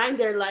that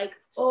reminder, like,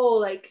 oh,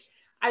 like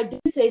I did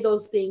say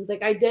those things,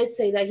 like I did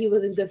say that he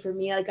wasn't good for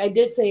me, like I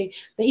did say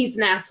that he's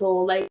an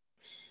asshole, like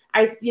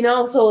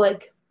so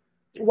like,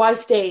 why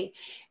stay?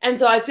 And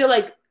so I feel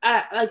like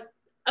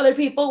other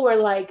people were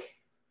like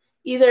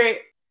either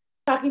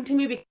talking to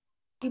me because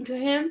talking to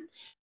him,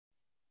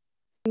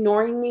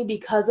 ignoring me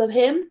because of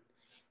him,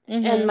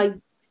 and like,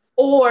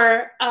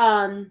 or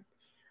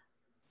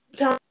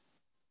telling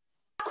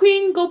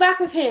Queen go back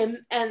with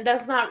him, and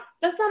that's not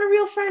a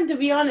real friend, to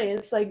be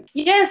honest. Like,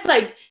 yes,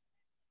 like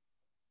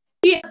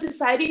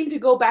deciding to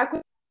go back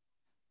with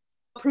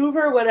approve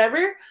her,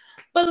 whatever,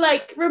 but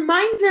like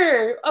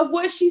reminder of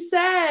what she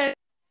said,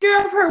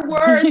 of her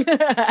worth.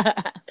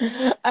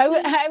 I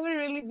would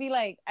really be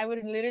like, I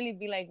would literally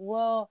be like,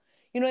 well,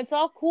 it's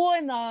all cool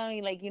and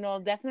all, like,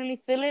 definitely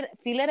feel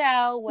it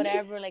out,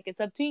 whatever. Like, it's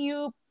up to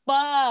you,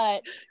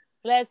 but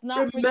let's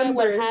not forget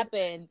what Remember,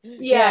 happened. Yeah.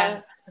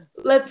 yeah,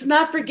 let's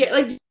not forget.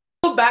 Like,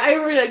 go back. I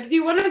were like, do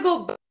you want to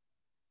go back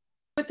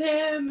with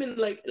him? And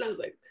I was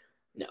like,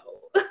 no.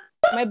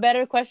 My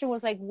better question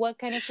was like, what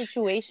kind of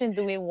situation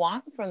do we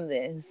want from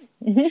this?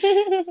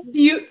 Do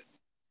you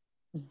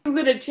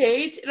gonna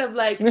change? And I'm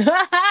like,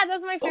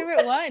 that's my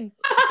favorite one.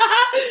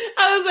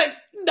 I was like,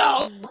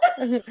 no.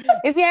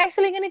 Is he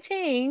actually gonna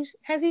change?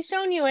 Has he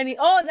shown you any?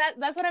 Oh,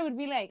 that's what I would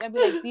be like. I'd be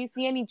like, do you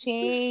see any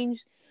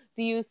change?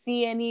 Do you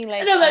see any And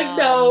like I'm like,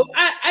 no.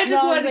 I just no,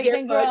 I want was to like, get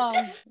then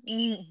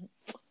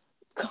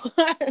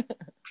fucked. girl.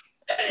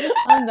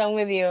 I'm done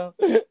with you.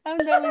 I'm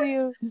done with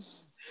you.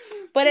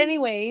 But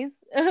anyways,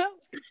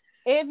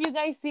 if you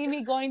guys see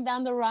me going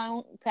down the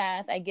wrong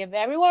path, I give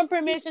everyone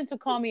permission to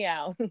call me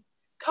out.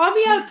 Call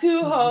me out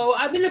too, ho.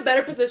 I'm in a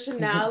better position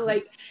now.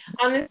 Like,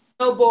 honestly,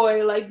 no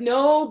boy, like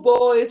no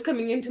boy is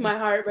coming into my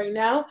heart right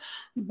now.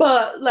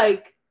 But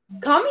like,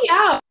 call me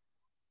out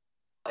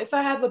if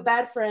I have a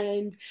bad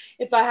friend,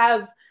 if I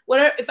have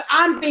whatever, if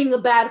I'm being a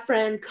bad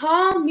friend,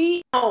 call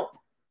me out.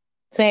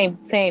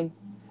 Same.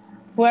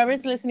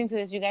 Whoever's listening to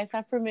this, you guys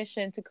have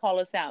permission to call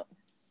us out.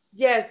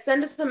 Yes,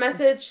 send us a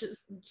message,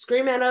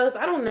 scream at us.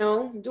 I don't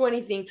know, do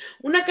anything.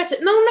 Una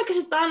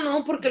cachetada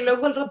no, porque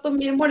luego al rato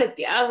bien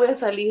moreteada voy a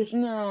salir.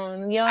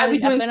 No, yo I be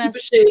doing apenas,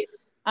 stupid shit.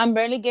 I'm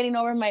barely getting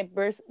over my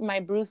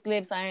bruised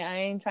lips. I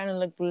ain't trying to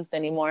look bruised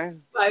anymore.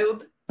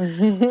 Wild.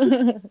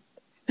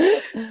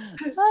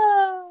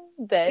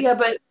 Dead. Yeah,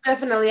 but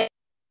definitely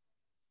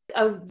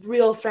a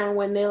real friend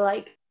when they're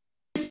like,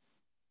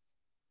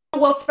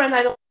 what friend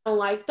I don't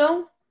like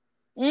though?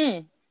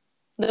 The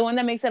one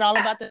that makes it all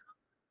about the.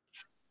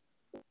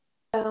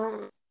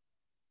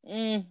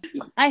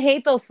 I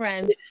hate those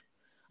friends.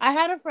 I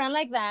had a friend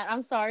like that.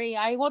 I'm sorry.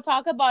 I will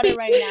talk about it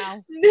right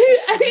now.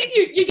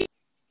 you get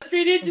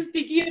frustrated just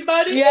thinking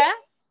about it. Yeah.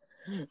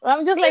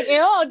 I'm just like,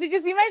 ew, did you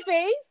see my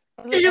face?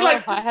 Like, you're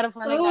like, I had a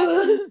friend like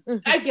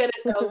that. I get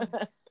it though.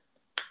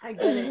 I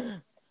get it.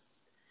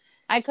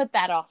 I cut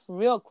that off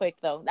real quick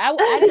though. I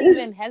didn't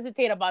even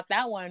hesitate about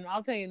that one.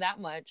 I'll tell you that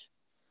much.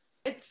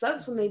 It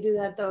sucks when they do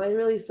that though. It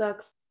really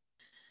sucks.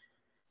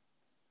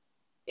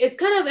 It's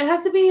kind of, it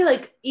has to be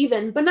like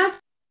even, but not.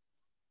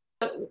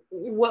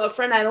 What a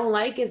friend I don't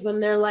like is when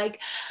they're like,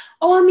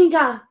 oh,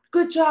 amiga,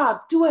 good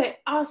job, do it,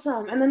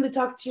 awesome. And then they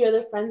talk to your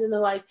other friends and they're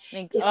like,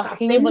 can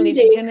you believe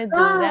she's gonna do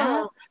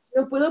that?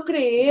 No puedo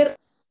creer.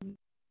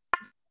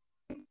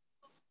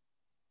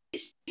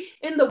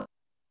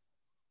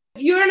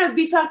 If you're gonna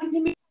be talking to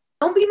me,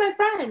 don't be my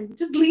friend.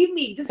 Just leave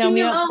me. Just leave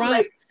me alone.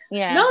 Like,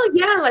 yeah. No,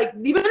 yeah, like,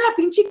 even la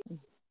pinche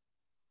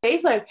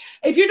face. Like,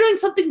 if you're doing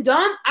something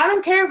dumb, I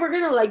don't care if we're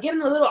gonna like get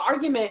in a little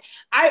argument.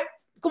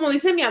 Como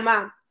dice mi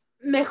mamá,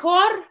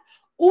 mejor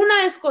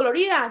una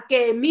descolorida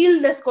que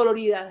mil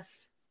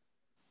descoloridas.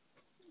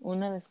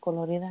 Una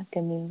descolorida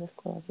que mil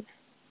descoloridas.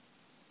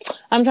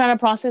 I'm trying to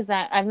process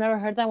that. I've never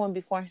heard that one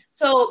before.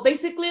 So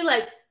basically,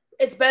 like,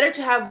 it's better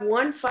to have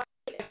one fight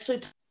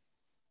actually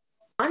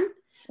on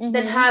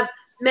than have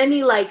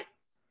many, like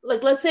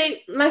let's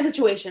say my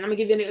situation. I'm gonna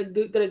give you a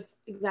good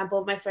example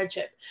of my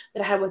friendship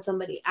that I had with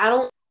somebody. I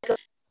don't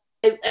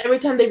like, every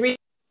time they read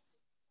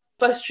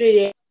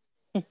frustrated,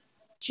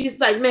 she's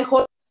like,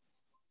 mejor.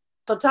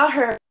 So tell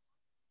her,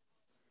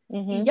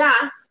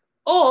 yeah,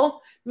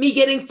 or me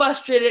getting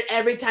frustrated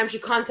every time she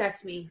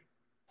contacts me.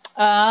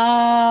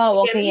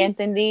 Oh, okay,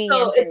 entendí.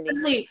 So it's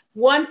really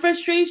one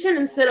frustration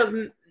instead of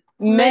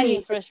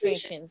many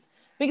frustrations.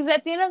 Because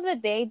at the end of the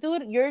day,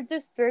 dude, you're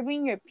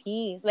disturbing your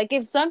peace. Like,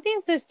 if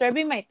something's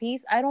disturbing my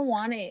peace, I don't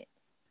want it.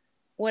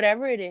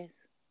 Whatever it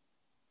is.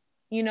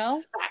 You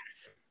know?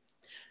 Facts.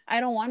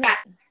 I don't want it.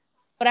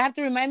 But I have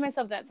to remind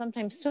myself that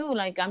sometimes too.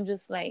 Like, I'm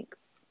just like,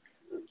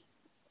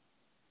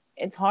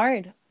 it's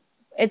hard.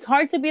 It's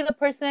hard to be the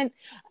person.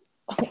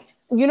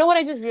 You know what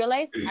I just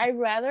realized? I'd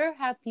rather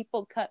have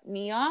people cut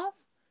me off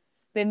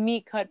than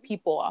me cut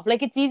people off.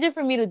 Like, it's easier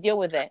for me to deal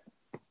with it.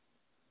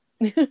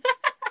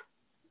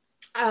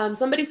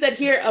 Somebody said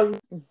here,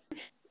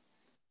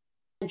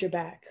 your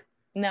back.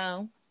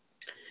 No,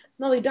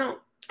 they don't.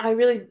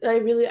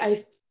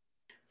 I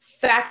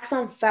facts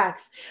on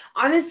facts.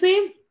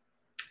 Honestly,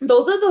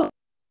 those are the,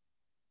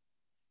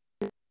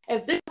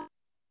 if this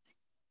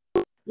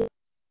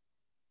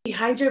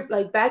behind your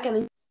like back and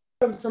then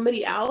from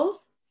somebody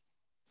else,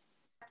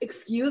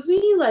 excuse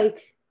me,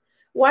 like,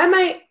 why am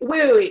I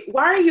wait,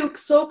 why are you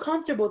so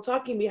comfortable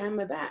talking behind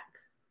my back?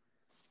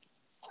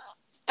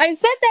 I've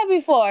said that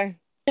before.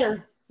 Yeah.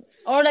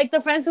 Or like the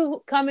friends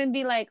who come and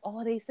be like,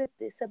 oh, they said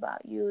this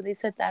about you, they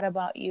said that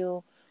about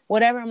you,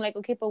 whatever. I'm like,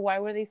 okay, but why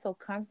were they so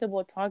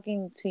comfortable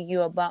talking to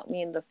you about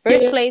me in the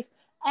first place?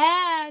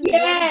 And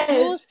what did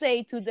you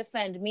say to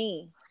defend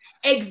me?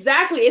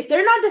 Exactly. If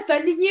they're not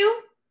defending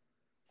you,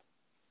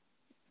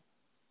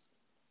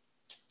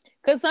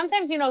 because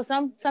sometimes, you know,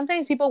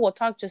 sometimes people will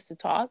talk just to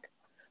talk,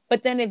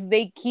 but then if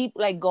they keep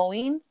like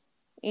going,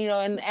 you know,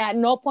 and at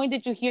no point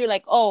did you hear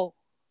like, oh,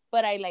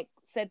 but I like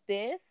said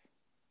this.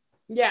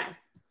 Yeah.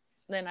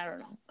 Then I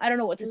don't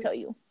know what to tell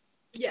you.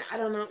 Yeah, I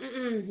don't know.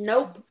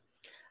 Nope.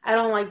 I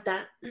don't like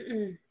that.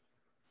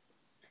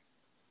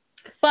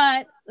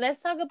 But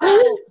let's talk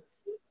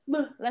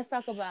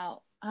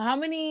about how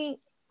many,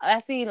 I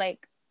see,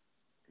 like,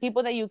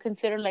 people that you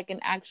consider like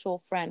an actual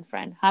friend.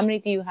 How many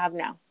do you have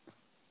now?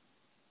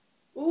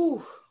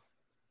 Ooh.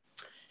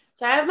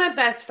 So I have my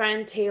best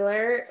friend,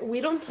 Taylor. We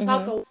don't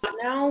talk a lot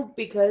now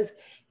because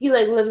he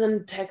like lives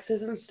in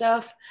Texas and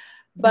stuff.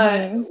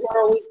 But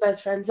we're always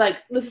best friends.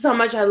 Like, this is how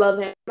much I love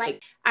him. Like,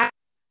 I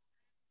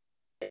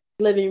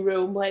living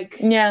room. Like,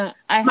 yeah,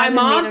 I haven't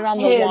made it on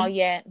the wall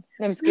yet.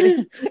 I'm just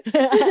kidding.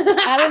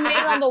 I haven't made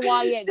it on the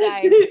wall yet,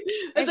 guys.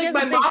 It's like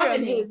my mom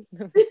and him.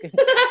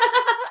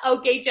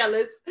 Okay,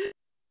 jealous.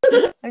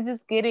 I'm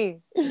just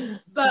kidding.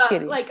 But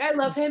like, I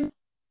love him.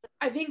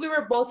 I think we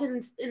were both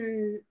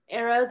in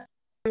eras.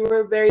 We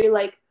were very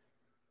like,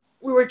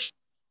 so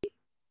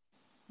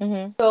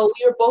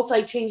we were both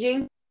like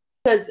changing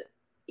because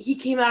he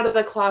came out of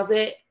the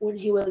closet when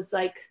he was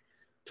like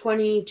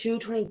 22,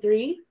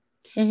 23.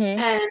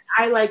 And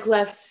I like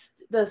left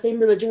the same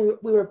religion.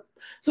 We were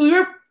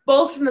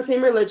both from the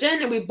same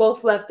religion, and we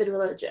both left the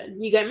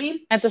religion. You get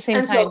me? At the same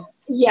and time. So,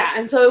 yeah,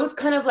 and so it was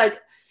kind of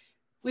like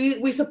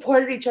we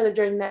supported each other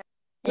during that.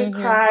 We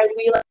cried.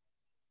 We like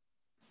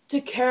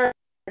took care of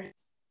her.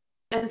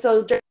 And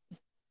so during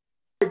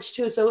college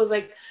too, so it was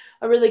like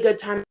a really good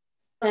time.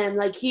 And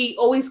like he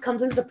always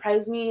comes and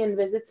surprises me and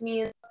visits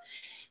me,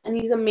 and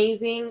he's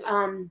amazing.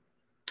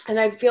 And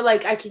I feel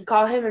like I can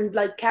call him and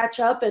like catch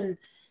up and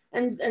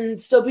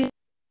still be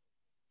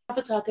have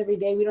to talk every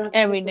day. We don't have to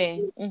every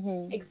day.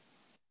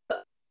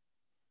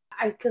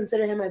 I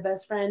consider him my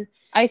best friend.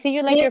 I see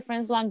you like your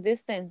friends long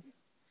distance.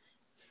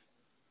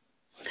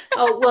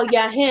 Oh well,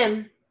 yeah,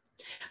 him.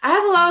 I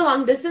have a lot of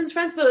long distance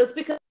friends, but it's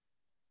because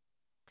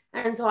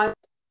and so I.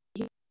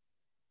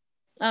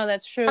 Oh,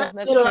 that's true.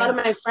 That's true. A lot of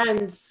my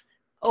friends.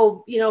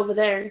 Oh, over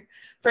there.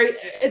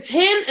 It's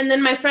him, and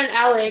then my friend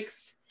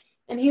Alex,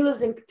 and he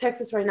lives in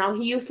Texas right now.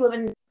 He used to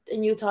live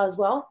in Utah as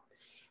well.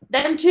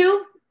 Them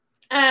two,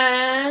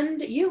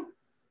 and you.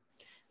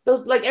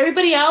 Those like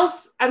everybody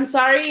else. I'm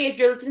sorry if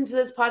you're listening to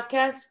this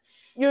podcast.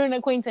 You're an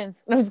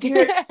acquaintance. No, I was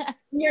kidding.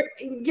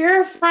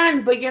 You're a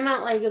friend, but you're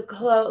not like a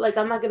close. Like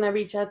I'm not gonna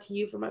reach out to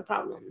you for my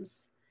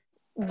problems.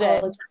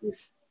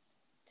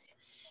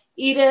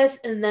 Edith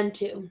and them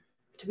two,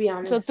 to be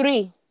honest. So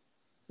 3.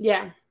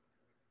 Yeah.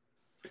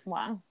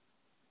 Wow.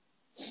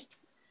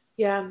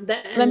 Yeah.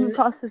 Let me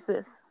process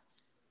this.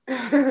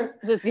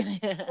 Just kidding.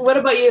 What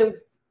about you?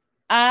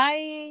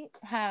 I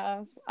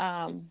have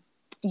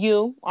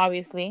you,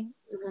 obviously.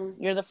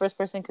 You're the first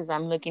person because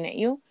I'm looking at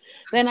you.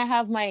 Then I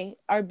have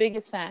our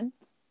biggest fan,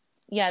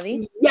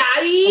 Yadi.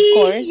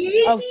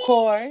 Yadi! Of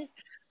course.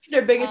 She's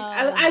their biggest.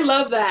 I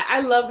love that.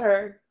 I love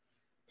her.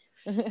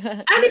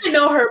 I don't even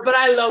know her, but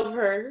I love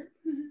her.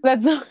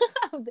 That's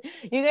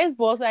you guys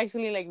both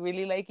actually like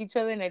really like each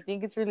other, and I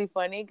think it's really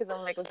funny because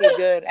I'm like, okay,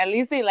 good. At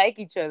least they like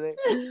each other.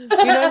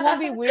 It won't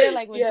be weird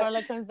like when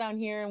Carla comes down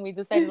here and we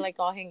decide to like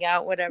all hang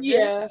out, whatever.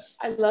 Yeah,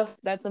 I love.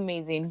 That's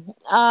amazing.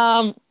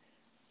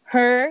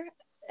 Her,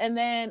 and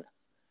then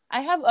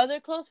I have other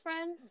close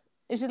friends.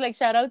 It's just like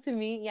shout out to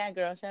me, yeah,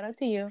 girl. Shout out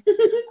to you.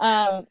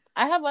 I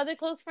have other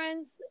close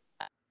friends,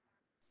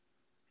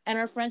 and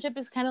our friendship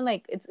is kind of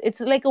like it's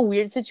like a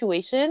weird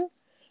situation.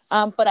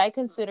 But I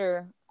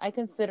consider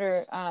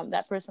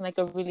that person like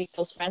a really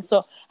close friend.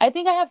 So I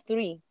think I have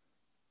three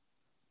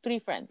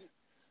friends.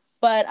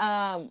 But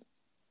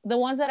the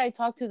ones that I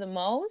talk to the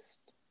most,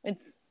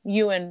 it's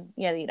you and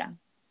Yadira.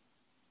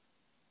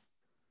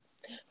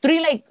 3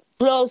 like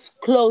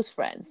close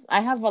friends.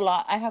 I have a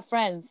lot. I have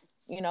friends,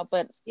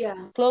 but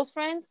close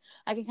friends,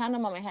 I can count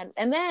them on my hand.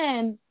 And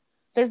then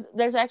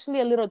there's actually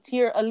a little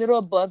tier, a little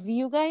above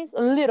you guys,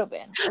 a little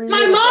bit.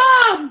 My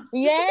mom.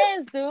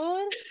 Yes,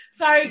 dude.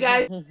 Sorry,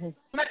 guys.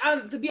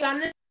 To be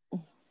honest,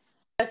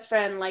 best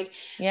friend, like,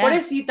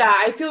 pobrecita,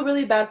 I feel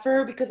really bad for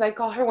her because I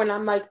call her when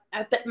I'm like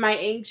at my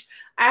age.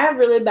 I have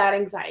really bad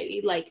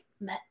anxiety, like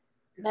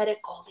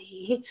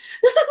medically.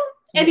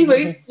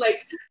 Anyways,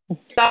 like,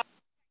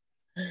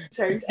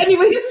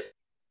 anyways.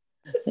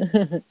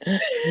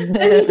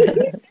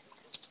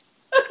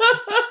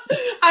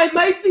 I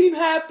might seem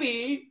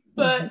happy,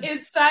 but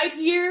inside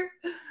here,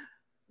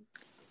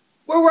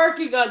 we're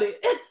working on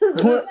it.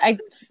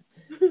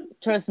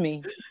 Trust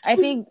me. I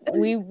think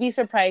we'd be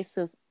surprised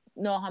to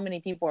know how many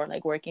people are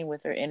like working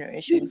with their inner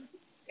issues.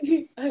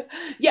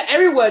 Yeah,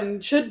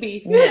 everyone should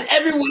be. Yeah.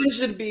 Everyone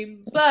should be.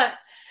 But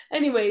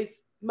anyways,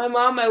 my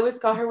mom, I always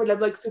call her when I'm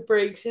like super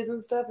anxious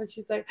and stuff, and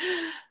she's like,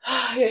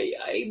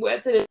 ay, voy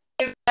a tener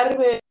que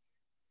darme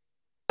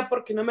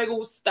porque no me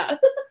gusta.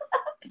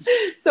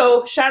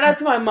 So shout out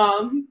to my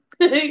mom.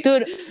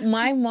 Dude,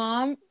 my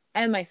mom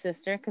and my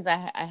sister, because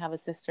I have a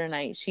sister,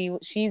 and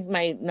she's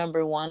my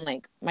number one,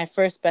 like my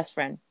first best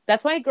friend.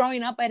 That's why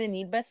growing up I didn't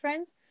need best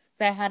friends.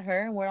 So I had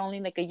her, and we're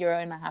only like a year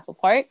and a half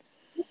apart.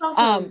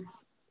 Awesome.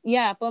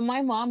 Yeah, but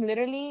my mom,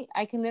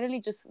 I can literally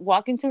just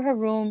walk into her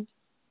room,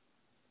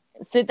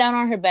 sit down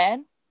on her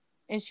bed,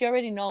 and she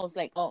already knows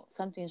like, oh,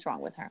 something's wrong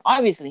with her.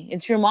 Obviously,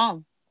 it's your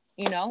mom,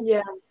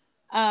 Yeah.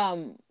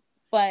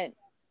 But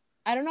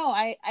I don't know.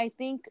 I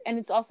think, and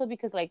it's also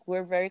because like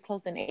we're very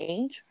close in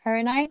age, her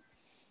and I.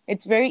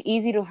 It's very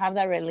easy to have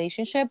that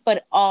relationship,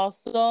 but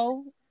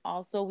also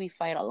we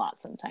fight a lot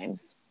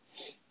sometimes.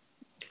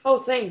 Oh,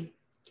 same.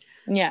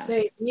 Yeah.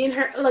 Same. Me and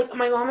her, like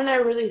my mom and I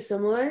are really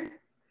similar,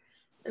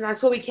 and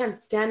that's why we can't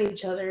stand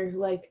each other.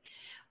 Like,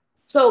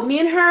 so me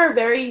and her are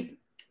very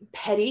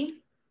petty,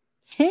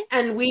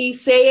 and we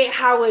say it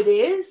how it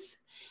is.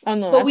 Oh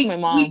no, that's my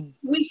mom.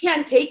 We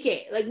can't take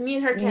it. Like me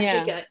and her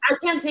can't take it. Like, I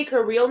can't take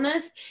her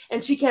realness,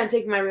 and she can't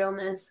take my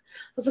realness.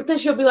 So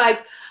sometimes she'll be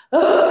like,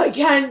 "Oh, I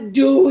can't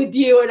do with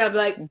you," and I'm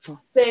like,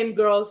 "Same,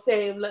 girl,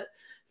 same.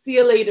 See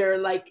you later."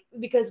 Like,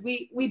 because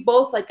we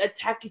both like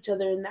attack each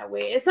other in that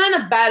way. It's not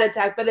a bad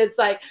attack, but it's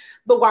like,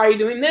 "But why are you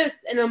doing this?"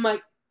 And I'm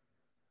like,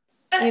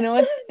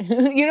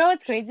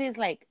 what's crazy is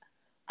like,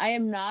 I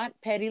am not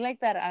petty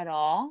like that at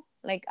all.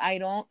 Like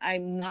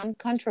I'm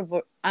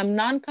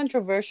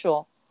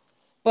non-controversial.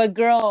 But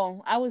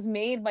girl, I was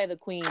made by the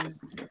queen.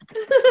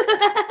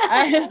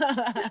 I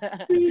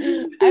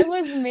I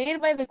was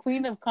made by the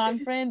queen of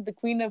confront, the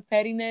queen of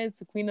pettiness,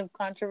 the queen of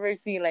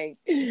controversy. Like,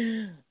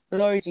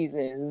 Lord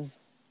Jesus,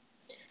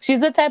 she's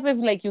the type of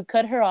like you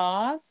cut her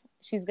off,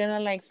 she's gonna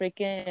like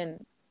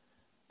freaking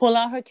pull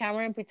out her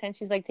camera and pretend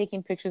she's like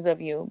taking pictures of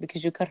you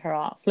because you cut her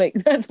off. Like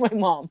that's my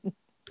mom.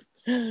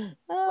 Oh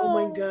my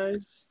Oh.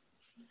 gosh.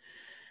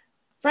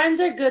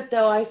 Friends are good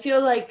though. I feel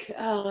like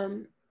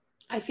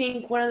I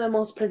think one of the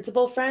most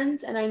principal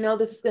friends, and I know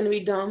this is gonna be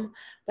dumb,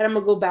 but I'm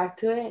gonna go back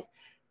to it,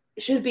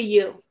 should be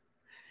you.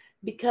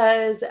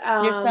 Because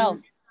Yourself.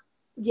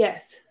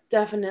 yes,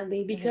 definitely.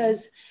 Mm-hmm.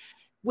 Because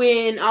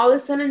when all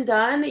is said and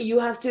done, you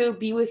have to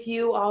be with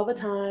you all the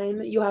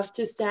time. You have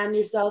to stand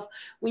yourself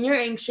when you're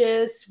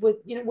anxious, with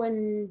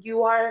when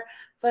you are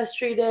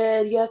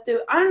frustrated. You have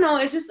to. I don't know.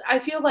 It's just I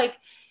feel like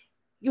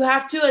you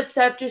have to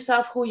accept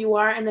yourself who you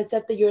are and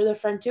accept that you're the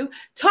friend too.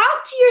 Talk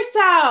to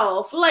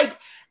yourself. Like,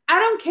 I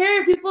don't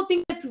care if people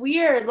think it's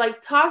weird.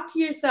 Like, talk to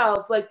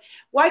yourself. Like,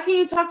 why can't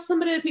you talk to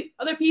somebody,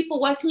 other people?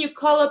 Why can you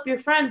call up your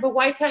friend? But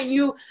why can't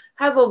you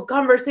have a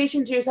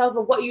conversation to yourself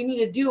of what you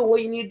need to do or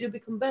what you need to do to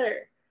become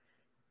better?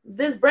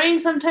 This brain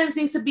sometimes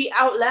needs to be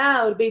out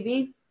loud,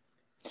 baby.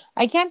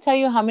 I can't tell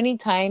you how many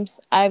times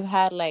I've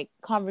had like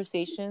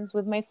conversations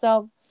with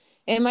myself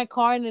in my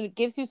car, and it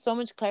gives you so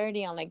much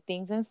clarity on like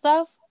things and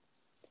stuff.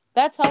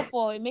 That's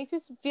helpful. It makes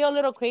you feel a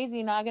little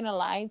crazy, not gonna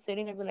lie,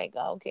 sitting there be like,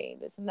 oh, okay,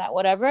 this and that,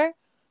 whatever.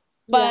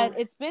 Yeah, But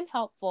it's been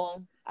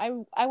helpful. I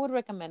would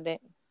recommend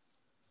it.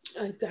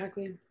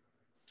 exactly.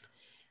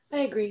 I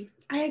agree.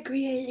 I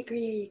agree. I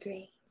agree. I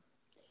agree.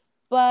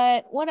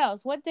 But what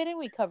else? What didn't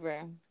we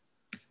cover?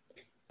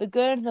 The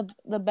good,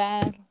 the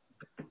bad.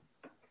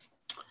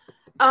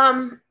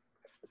 Um,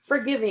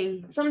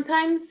 Forgiving.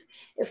 Sometimes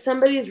if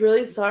somebody is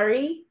really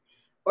sorry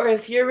or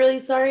if you're really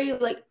sorry,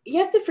 like you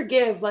have to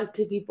forgive like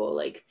to people.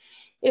 Like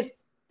if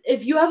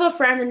if you have a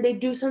friend and they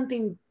do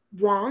something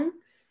wrong,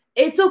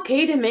 it's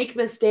okay to make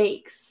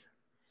mistakes.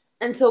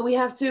 And so we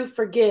have to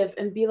forgive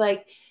and be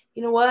like,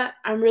 you know what?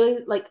 I'm really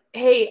like,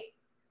 hey,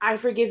 I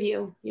forgive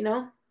you,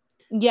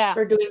 Yeah.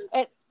 for doing.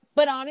 It,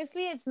 but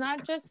honestly, it's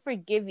not just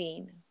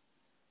forgiving.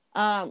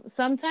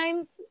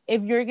 Sometimes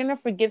if you're gonna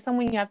forgive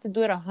someone, you have to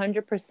do it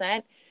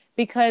 100%,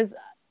 because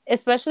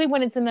especially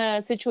when it's in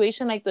a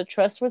situation like the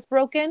trust was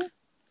broken,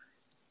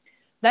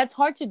 that's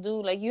hard to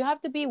do. Like you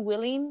have to be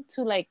willing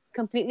to like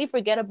completely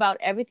forget about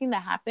everything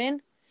that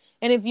happened.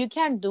 And if you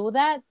can't do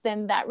that,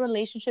 then that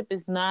relationship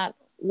is not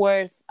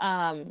worth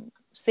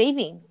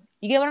saving.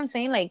 You get what I'm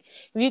saying? Like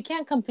if you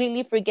can't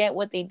completely forget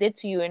what they did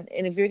to you, and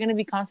if you're gonna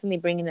be constantly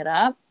bringing it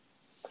up,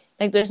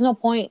 like there's no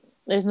point.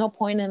 There's no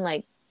point in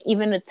like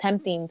even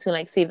attempting to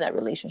like save that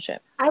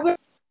relationship. I have an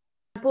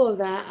example of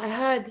that. I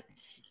had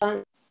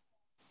a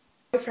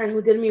boyfriend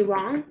who did me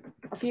wrong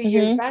a few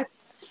years Mm-hmm. back.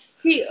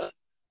 He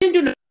didn't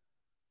do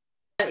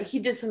nothing. He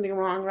did something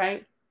wrong,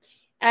 right?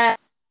 And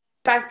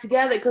back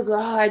together because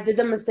I did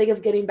the mistake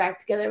of getting back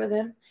together with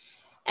him,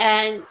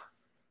 and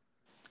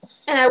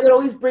I would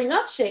always bring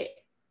up shit,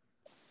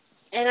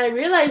 and I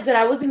realized that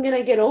I wasn't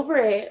gonna get over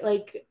it,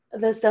 like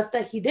the stuff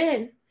that he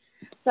did.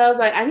 So I was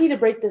like, I need to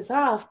break this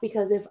off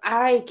because if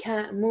I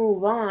can't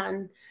move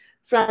on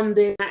from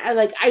the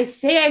like I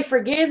say I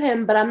forgive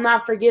him, but I'm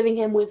not forgiving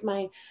him with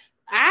my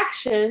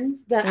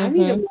actions, then I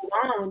need to Mm-hmm.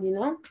 move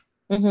on.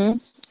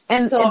 Mm-hmm.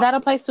 And So that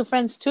applies to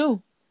friends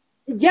too.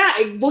 yeah,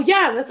 well,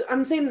 yeah,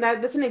 I'm saying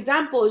that that's an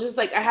example. It's just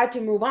like I had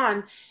to move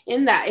on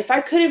in that. If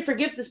I couldn't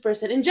forgive this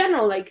person in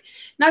general, like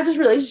not just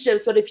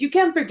relationships, but if you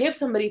can't forgive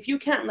somebody, if you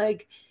can't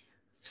like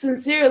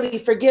sincerely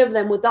forgive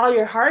them with all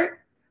your heart,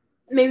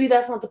 maybe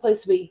that's not the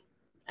place to be.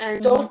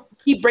 And Mm-hmm. don't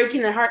keep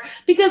breaking their heart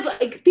because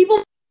like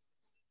people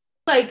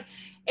like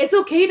it's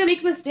okay to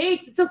make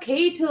mistakes. It's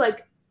okay to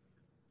like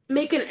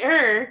make an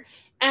error.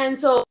 And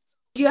so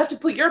you have to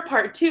put your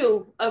part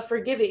too of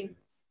forgiving.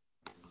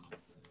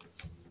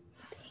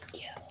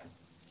 Thank you.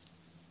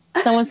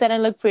 Someone said I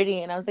look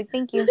pretty, and I was like,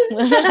 thank you.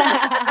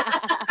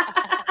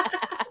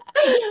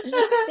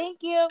 Thank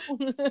you.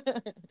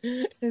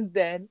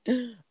 Then,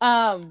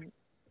 um,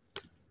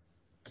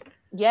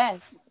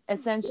 yes, we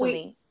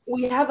essentially.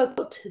 we have a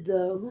quote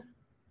though.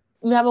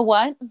 You have a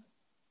what?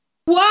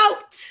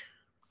 Quote.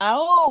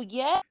 Oh,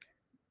 yeah,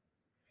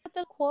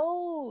 the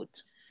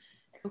quote.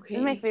 This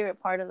is my Okay. favorite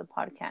part of the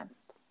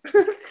podcast.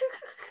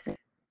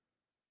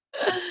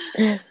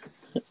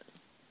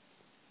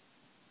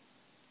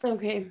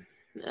 Okay.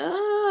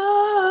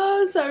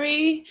 Oh,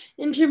 sorry.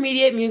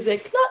 Intermediate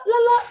music. La la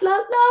la la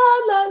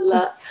la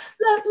la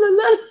la la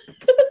la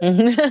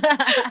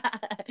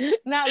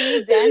Not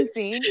me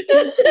dancing.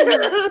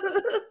 la.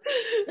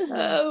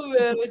 Oh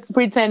man.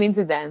 Pretending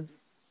to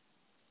dance.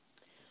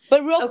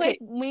 But real quick,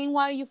 Okay.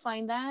 meanwhile you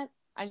find that,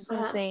 I just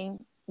want to Uh-huh. say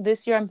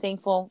this year I'm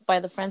thankful by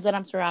the friends that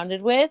I'm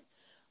surrounded with.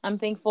 I'm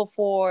thankful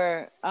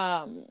for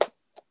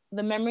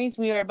the memories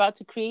we are about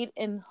to create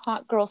in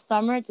Hot Girl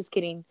Summer. Just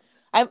kidding.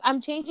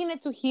 I'm changing it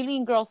to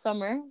Healing Girl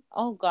Summer.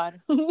 Oh God.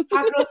 Hot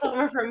girl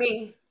summer for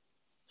me.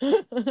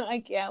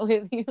 I can't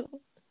with you.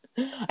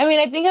 I mean,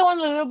 I think I want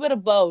a little bit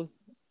of both.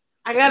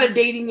 I got a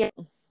dating app.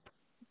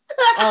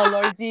 Oh,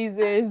 Lord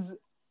Jesus.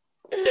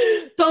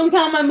 Don't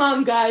tell my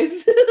mom, guys.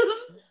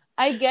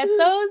 I get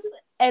those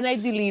and I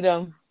delete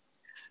them.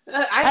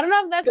 I don't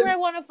know if that's where I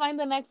want to find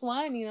the next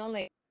one,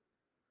 like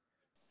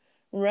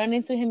run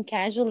into him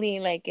casually,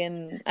 like I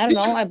don't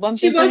know, I bumped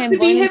She into wants him to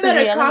going be him into at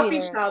the a coffee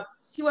elevator. shop.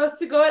 She wants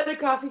to go at a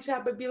coffee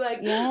shop and be like,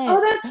 Yeah. "Oh,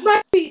 that's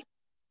my feet."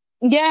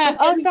 Yeah.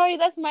 Oh, sorry,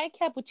 that's my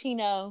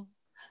cappuccino.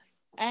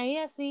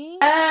 Yeah, see?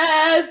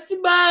 Yes,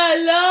 my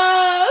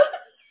love.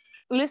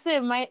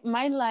 Listen, my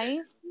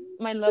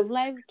love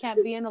life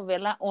can't be a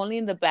novela only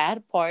in the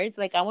bad parts.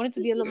 Like, I want it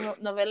to be a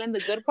novela in the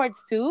good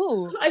parts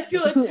too. I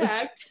feel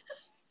attacked.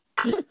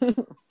 I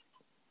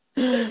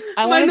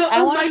want My it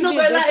to be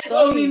a good novela is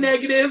only story.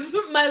 negative.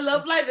 My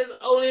love life is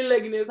only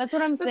negative. That's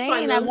what I'm That's saying.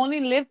 fine, I've though. only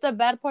lived the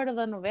bad part of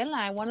the novela.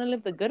 I want to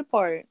live the good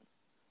part.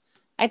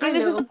 I think I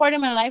this is the know. part in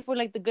my life where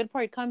like the good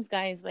part comes,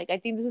 guys. Like, I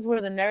think this is where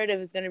the narrative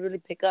is gonna really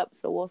pick up.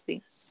 So we'll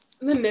see.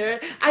 The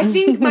narrative. I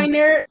think my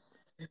narrative,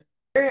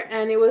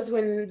 and it was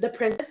when the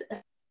princess.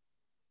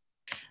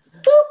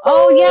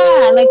 Oh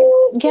yeah, like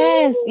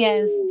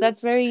yes.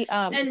 That's very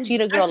And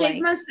cheetah I girl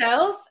saved like.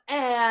 myself,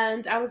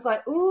 and I was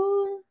like,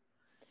 "Ooh,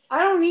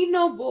 I don't need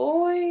no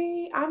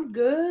boy. I'm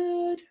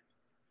good."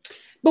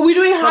 But we're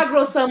doing hot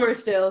girl summer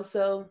still,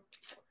 so.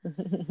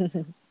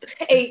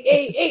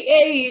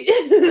 Hey.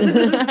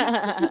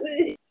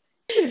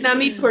 Now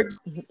me twerk.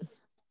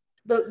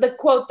 The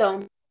quote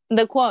though.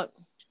 The quote.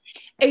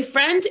 A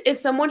friend is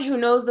someone who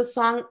knows the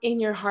song in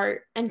your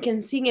heart and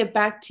can sing it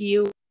back to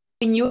you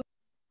when you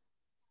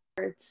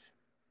words.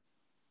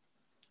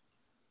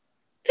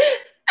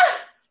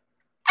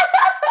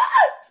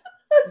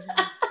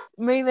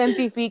 Me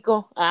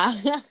identifico.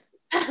 I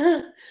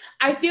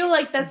feel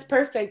like that's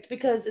perfect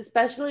because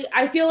especially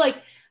I feel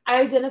like I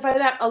identify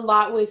that a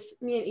lot with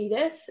me and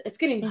Edith. It's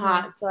getting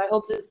hot, so I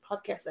hope this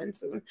podcast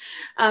ends soon.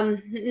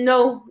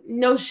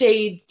 No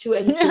shade to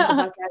anything in the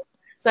podcast.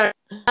 Sorry.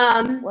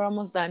 We're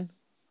almost done.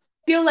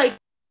 I feel like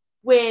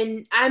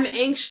when I'm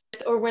anxious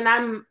or when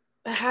I'm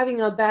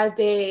having a bad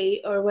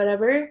day or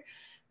whatever,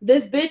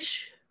 this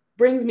bitch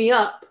brings me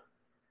up.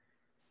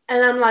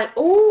 And I'm like,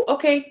 oh,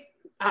 okay,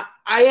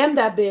 I am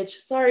that bitch.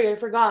 Sorry, I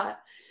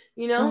forgot.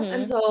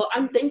 And so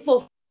I'm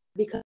thankful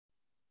because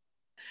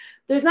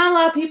there's not a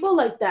lot of people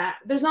like that.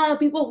 There's not a lot of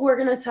people who are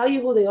going to tell you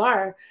who they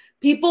are.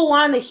 People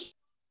want to,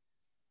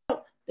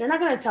 they're not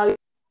going to tell you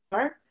who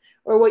you are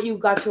or what you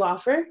got to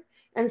offer.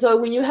 And so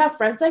when you have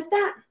friends like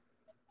that,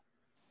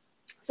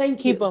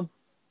 thank you. Keep them.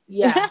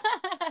 Yeah.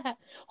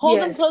 Hold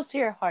them close to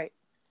your heart.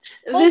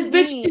 This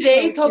bitch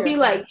today told me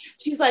like,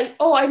 she's like,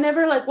 oh, I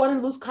never like want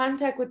to lose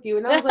contact with you.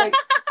 And I was like,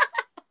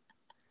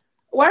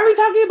 why are we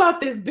talking about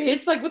this,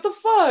 bitch? Like, what the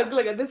fuck?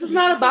 Like, this is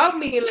not about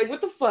me. Like,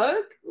 what the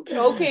fuck?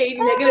 Okay,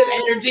 negative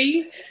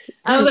energy.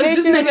 I was like,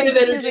 this negative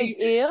energy. Like,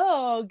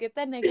 ew, get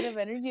that negative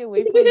energy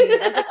away from me.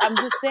 I was like, I'm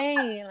just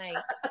saying, like.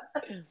 I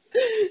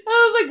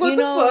was like, what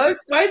the fuck?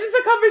 Why is this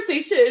a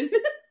conversation?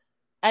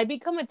 I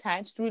become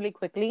attached really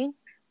quickly.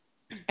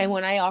 And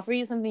when I offer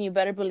you something, you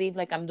better believe,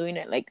 like, I'm doing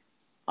it. Like,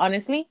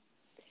 honestly.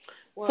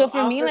 Well, so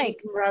for me, like.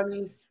 Some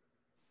brownies.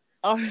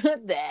 Or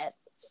that.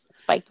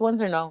 Spiked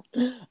ones or no?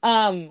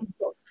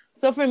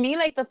 So for me,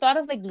 like the thought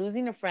of like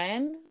losing a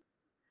friend,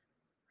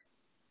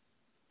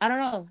 I don't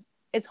know.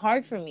 It's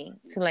hard for me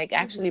to like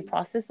actually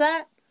process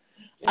that.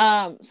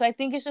 So I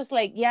think it's just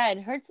like, yeah,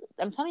 it hurts.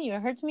 I'm telling you,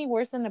 it hurts me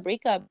worse than a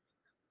breakup.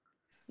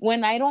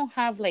 When I don't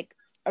have like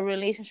a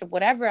relationship,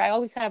 whatever, I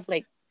always have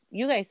like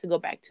you guys to go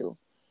back to.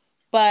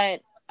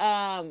 But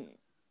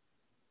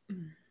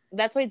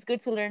that's why it's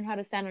good to learn how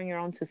to stand on your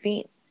own 2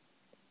 feet.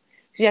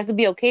 You have to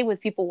be okay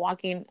with people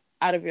walking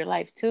out of your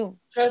life too.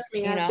 Trust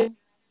me,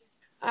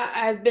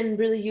 I've been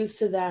really used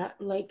to that.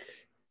 Like,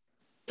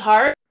 it's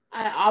hard,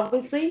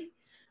 obviously,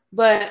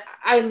 but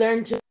I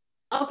learned to,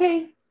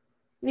 okay,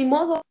 ni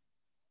modo.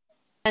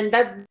 And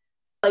that,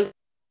 like,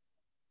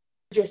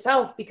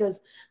 yourself,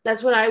 because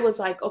that's when I was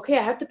like, okay,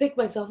 I have to pick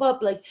myself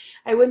up. Like,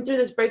 I went through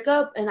this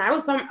breakup and I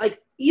was like,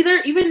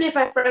 even if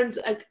I have friends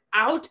like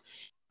out,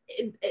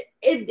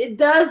 it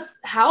does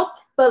help,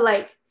 but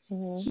like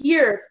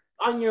here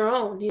on your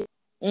own.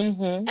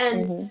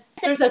 And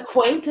there's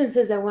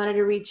acquaintances I wanted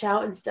to reach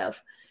out and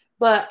stuff,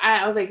 but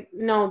I was like,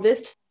 no,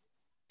 this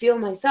feel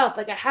myself.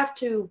 Like I have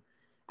to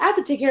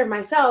take care of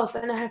myself,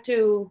 and I have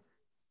to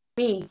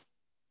me.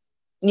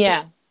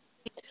 Yeah.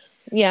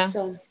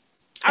 So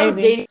I was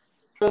dating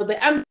a little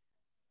bit.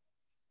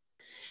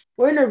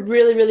 We're in a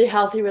really, really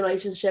healthy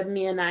relationship,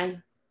 me and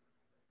I.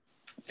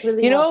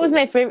 Really, you know what was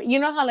my favorite? You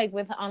know how like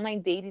with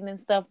online dating and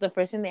stuff, the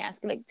first thing they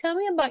ask you, like, tell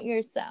me about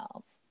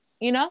yourself.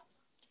 You know?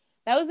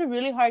 That was a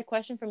really hard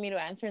question for me to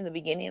answer in the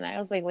beginning. I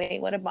was like, wait,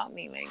 what about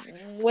me? Like,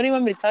 what do you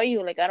want me to tell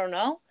you? Like, I don't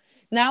know.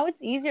 Now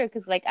it's easier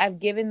because, like, I've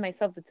given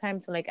myself the time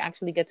to, like,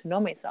 actually get to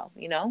know myself,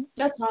 you know?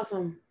 That's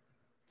awesome.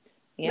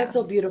 Yeah. That's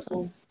so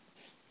beautiful.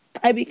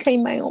 So, I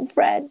became my own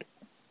friend.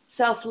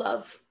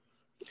 Self-love.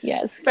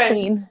 Yes,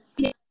 queen.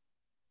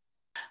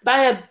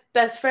 By a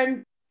best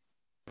friend.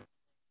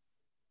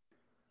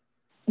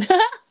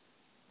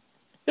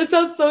 That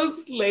sounds so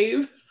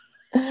slave.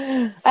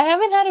 I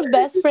haven't had a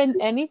best friend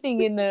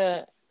anything in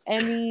the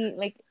any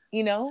like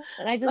you know,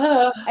 and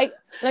I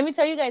let me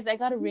tell you guys, I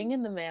got a ring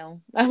in the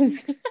mail.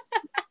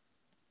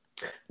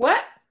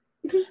 What?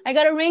 I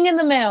got a ring in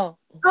the mail.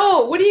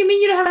 Oh, what do you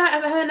mean you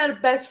haven't had a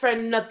best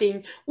friend?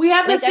 Nothing. We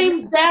have the Like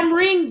same damn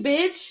ring,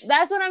 bitch.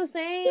 that's what I'm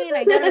saying.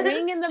 I got a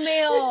ring in the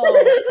mail.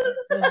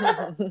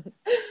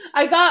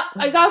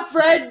 I got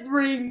Fred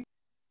ring,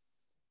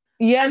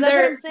 Yeah, and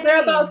that's what I'm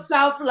they're about saying.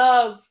 self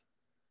love.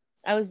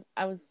 I was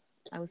I was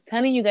I was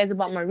telling you guys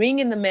about my ring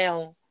in the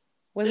mail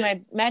with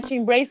my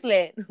matching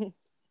bracelet.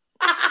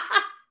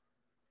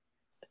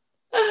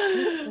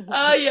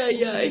 Ay,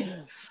 ay,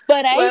 ay.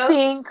 But I Well,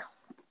 think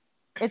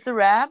it's a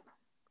wrap.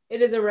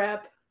 it is a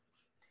wrap.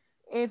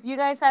 If you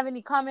guys have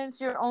any comments,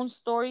 your own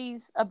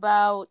stories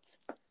about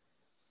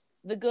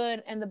the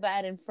good and the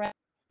bad in friends,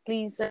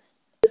 please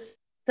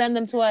send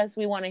them to us.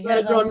 We want to Let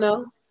hear a girl them.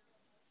 know.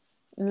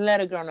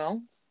 Let a girl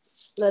know.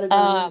 Let a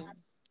girl know.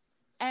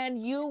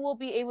 And you will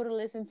be able to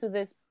listen to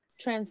this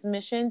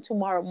transmission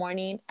tomorrow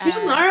morning at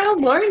Tomorrow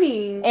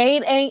morning.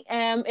 8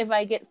 a.m. if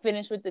I get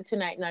finished with it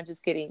tonight. Not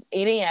just kidding.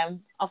 8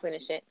 a.m. I'll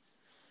finish it.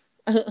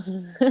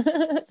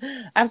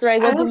 After I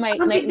go do my I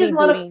don't think there's nightly a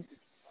lot of.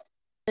 duties.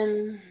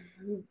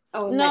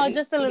 Oh, No, nightly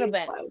just a little duties.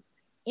 bit. Wow.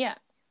 Yeah.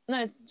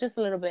 No, it's just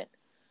a little bit.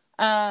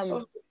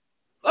 Oh,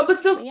 but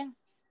still, Yeah.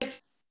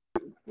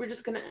 we're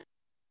just gonna.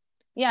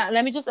 Yeah,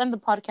 let me just end the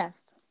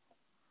podcast.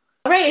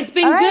 All right, it's All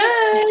been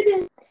right.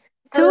 good.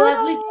 A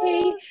lovely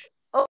day. Toodles.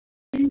 Oh,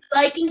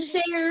 Like and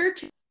share.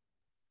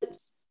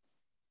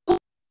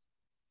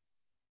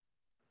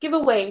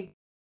 Giveaway.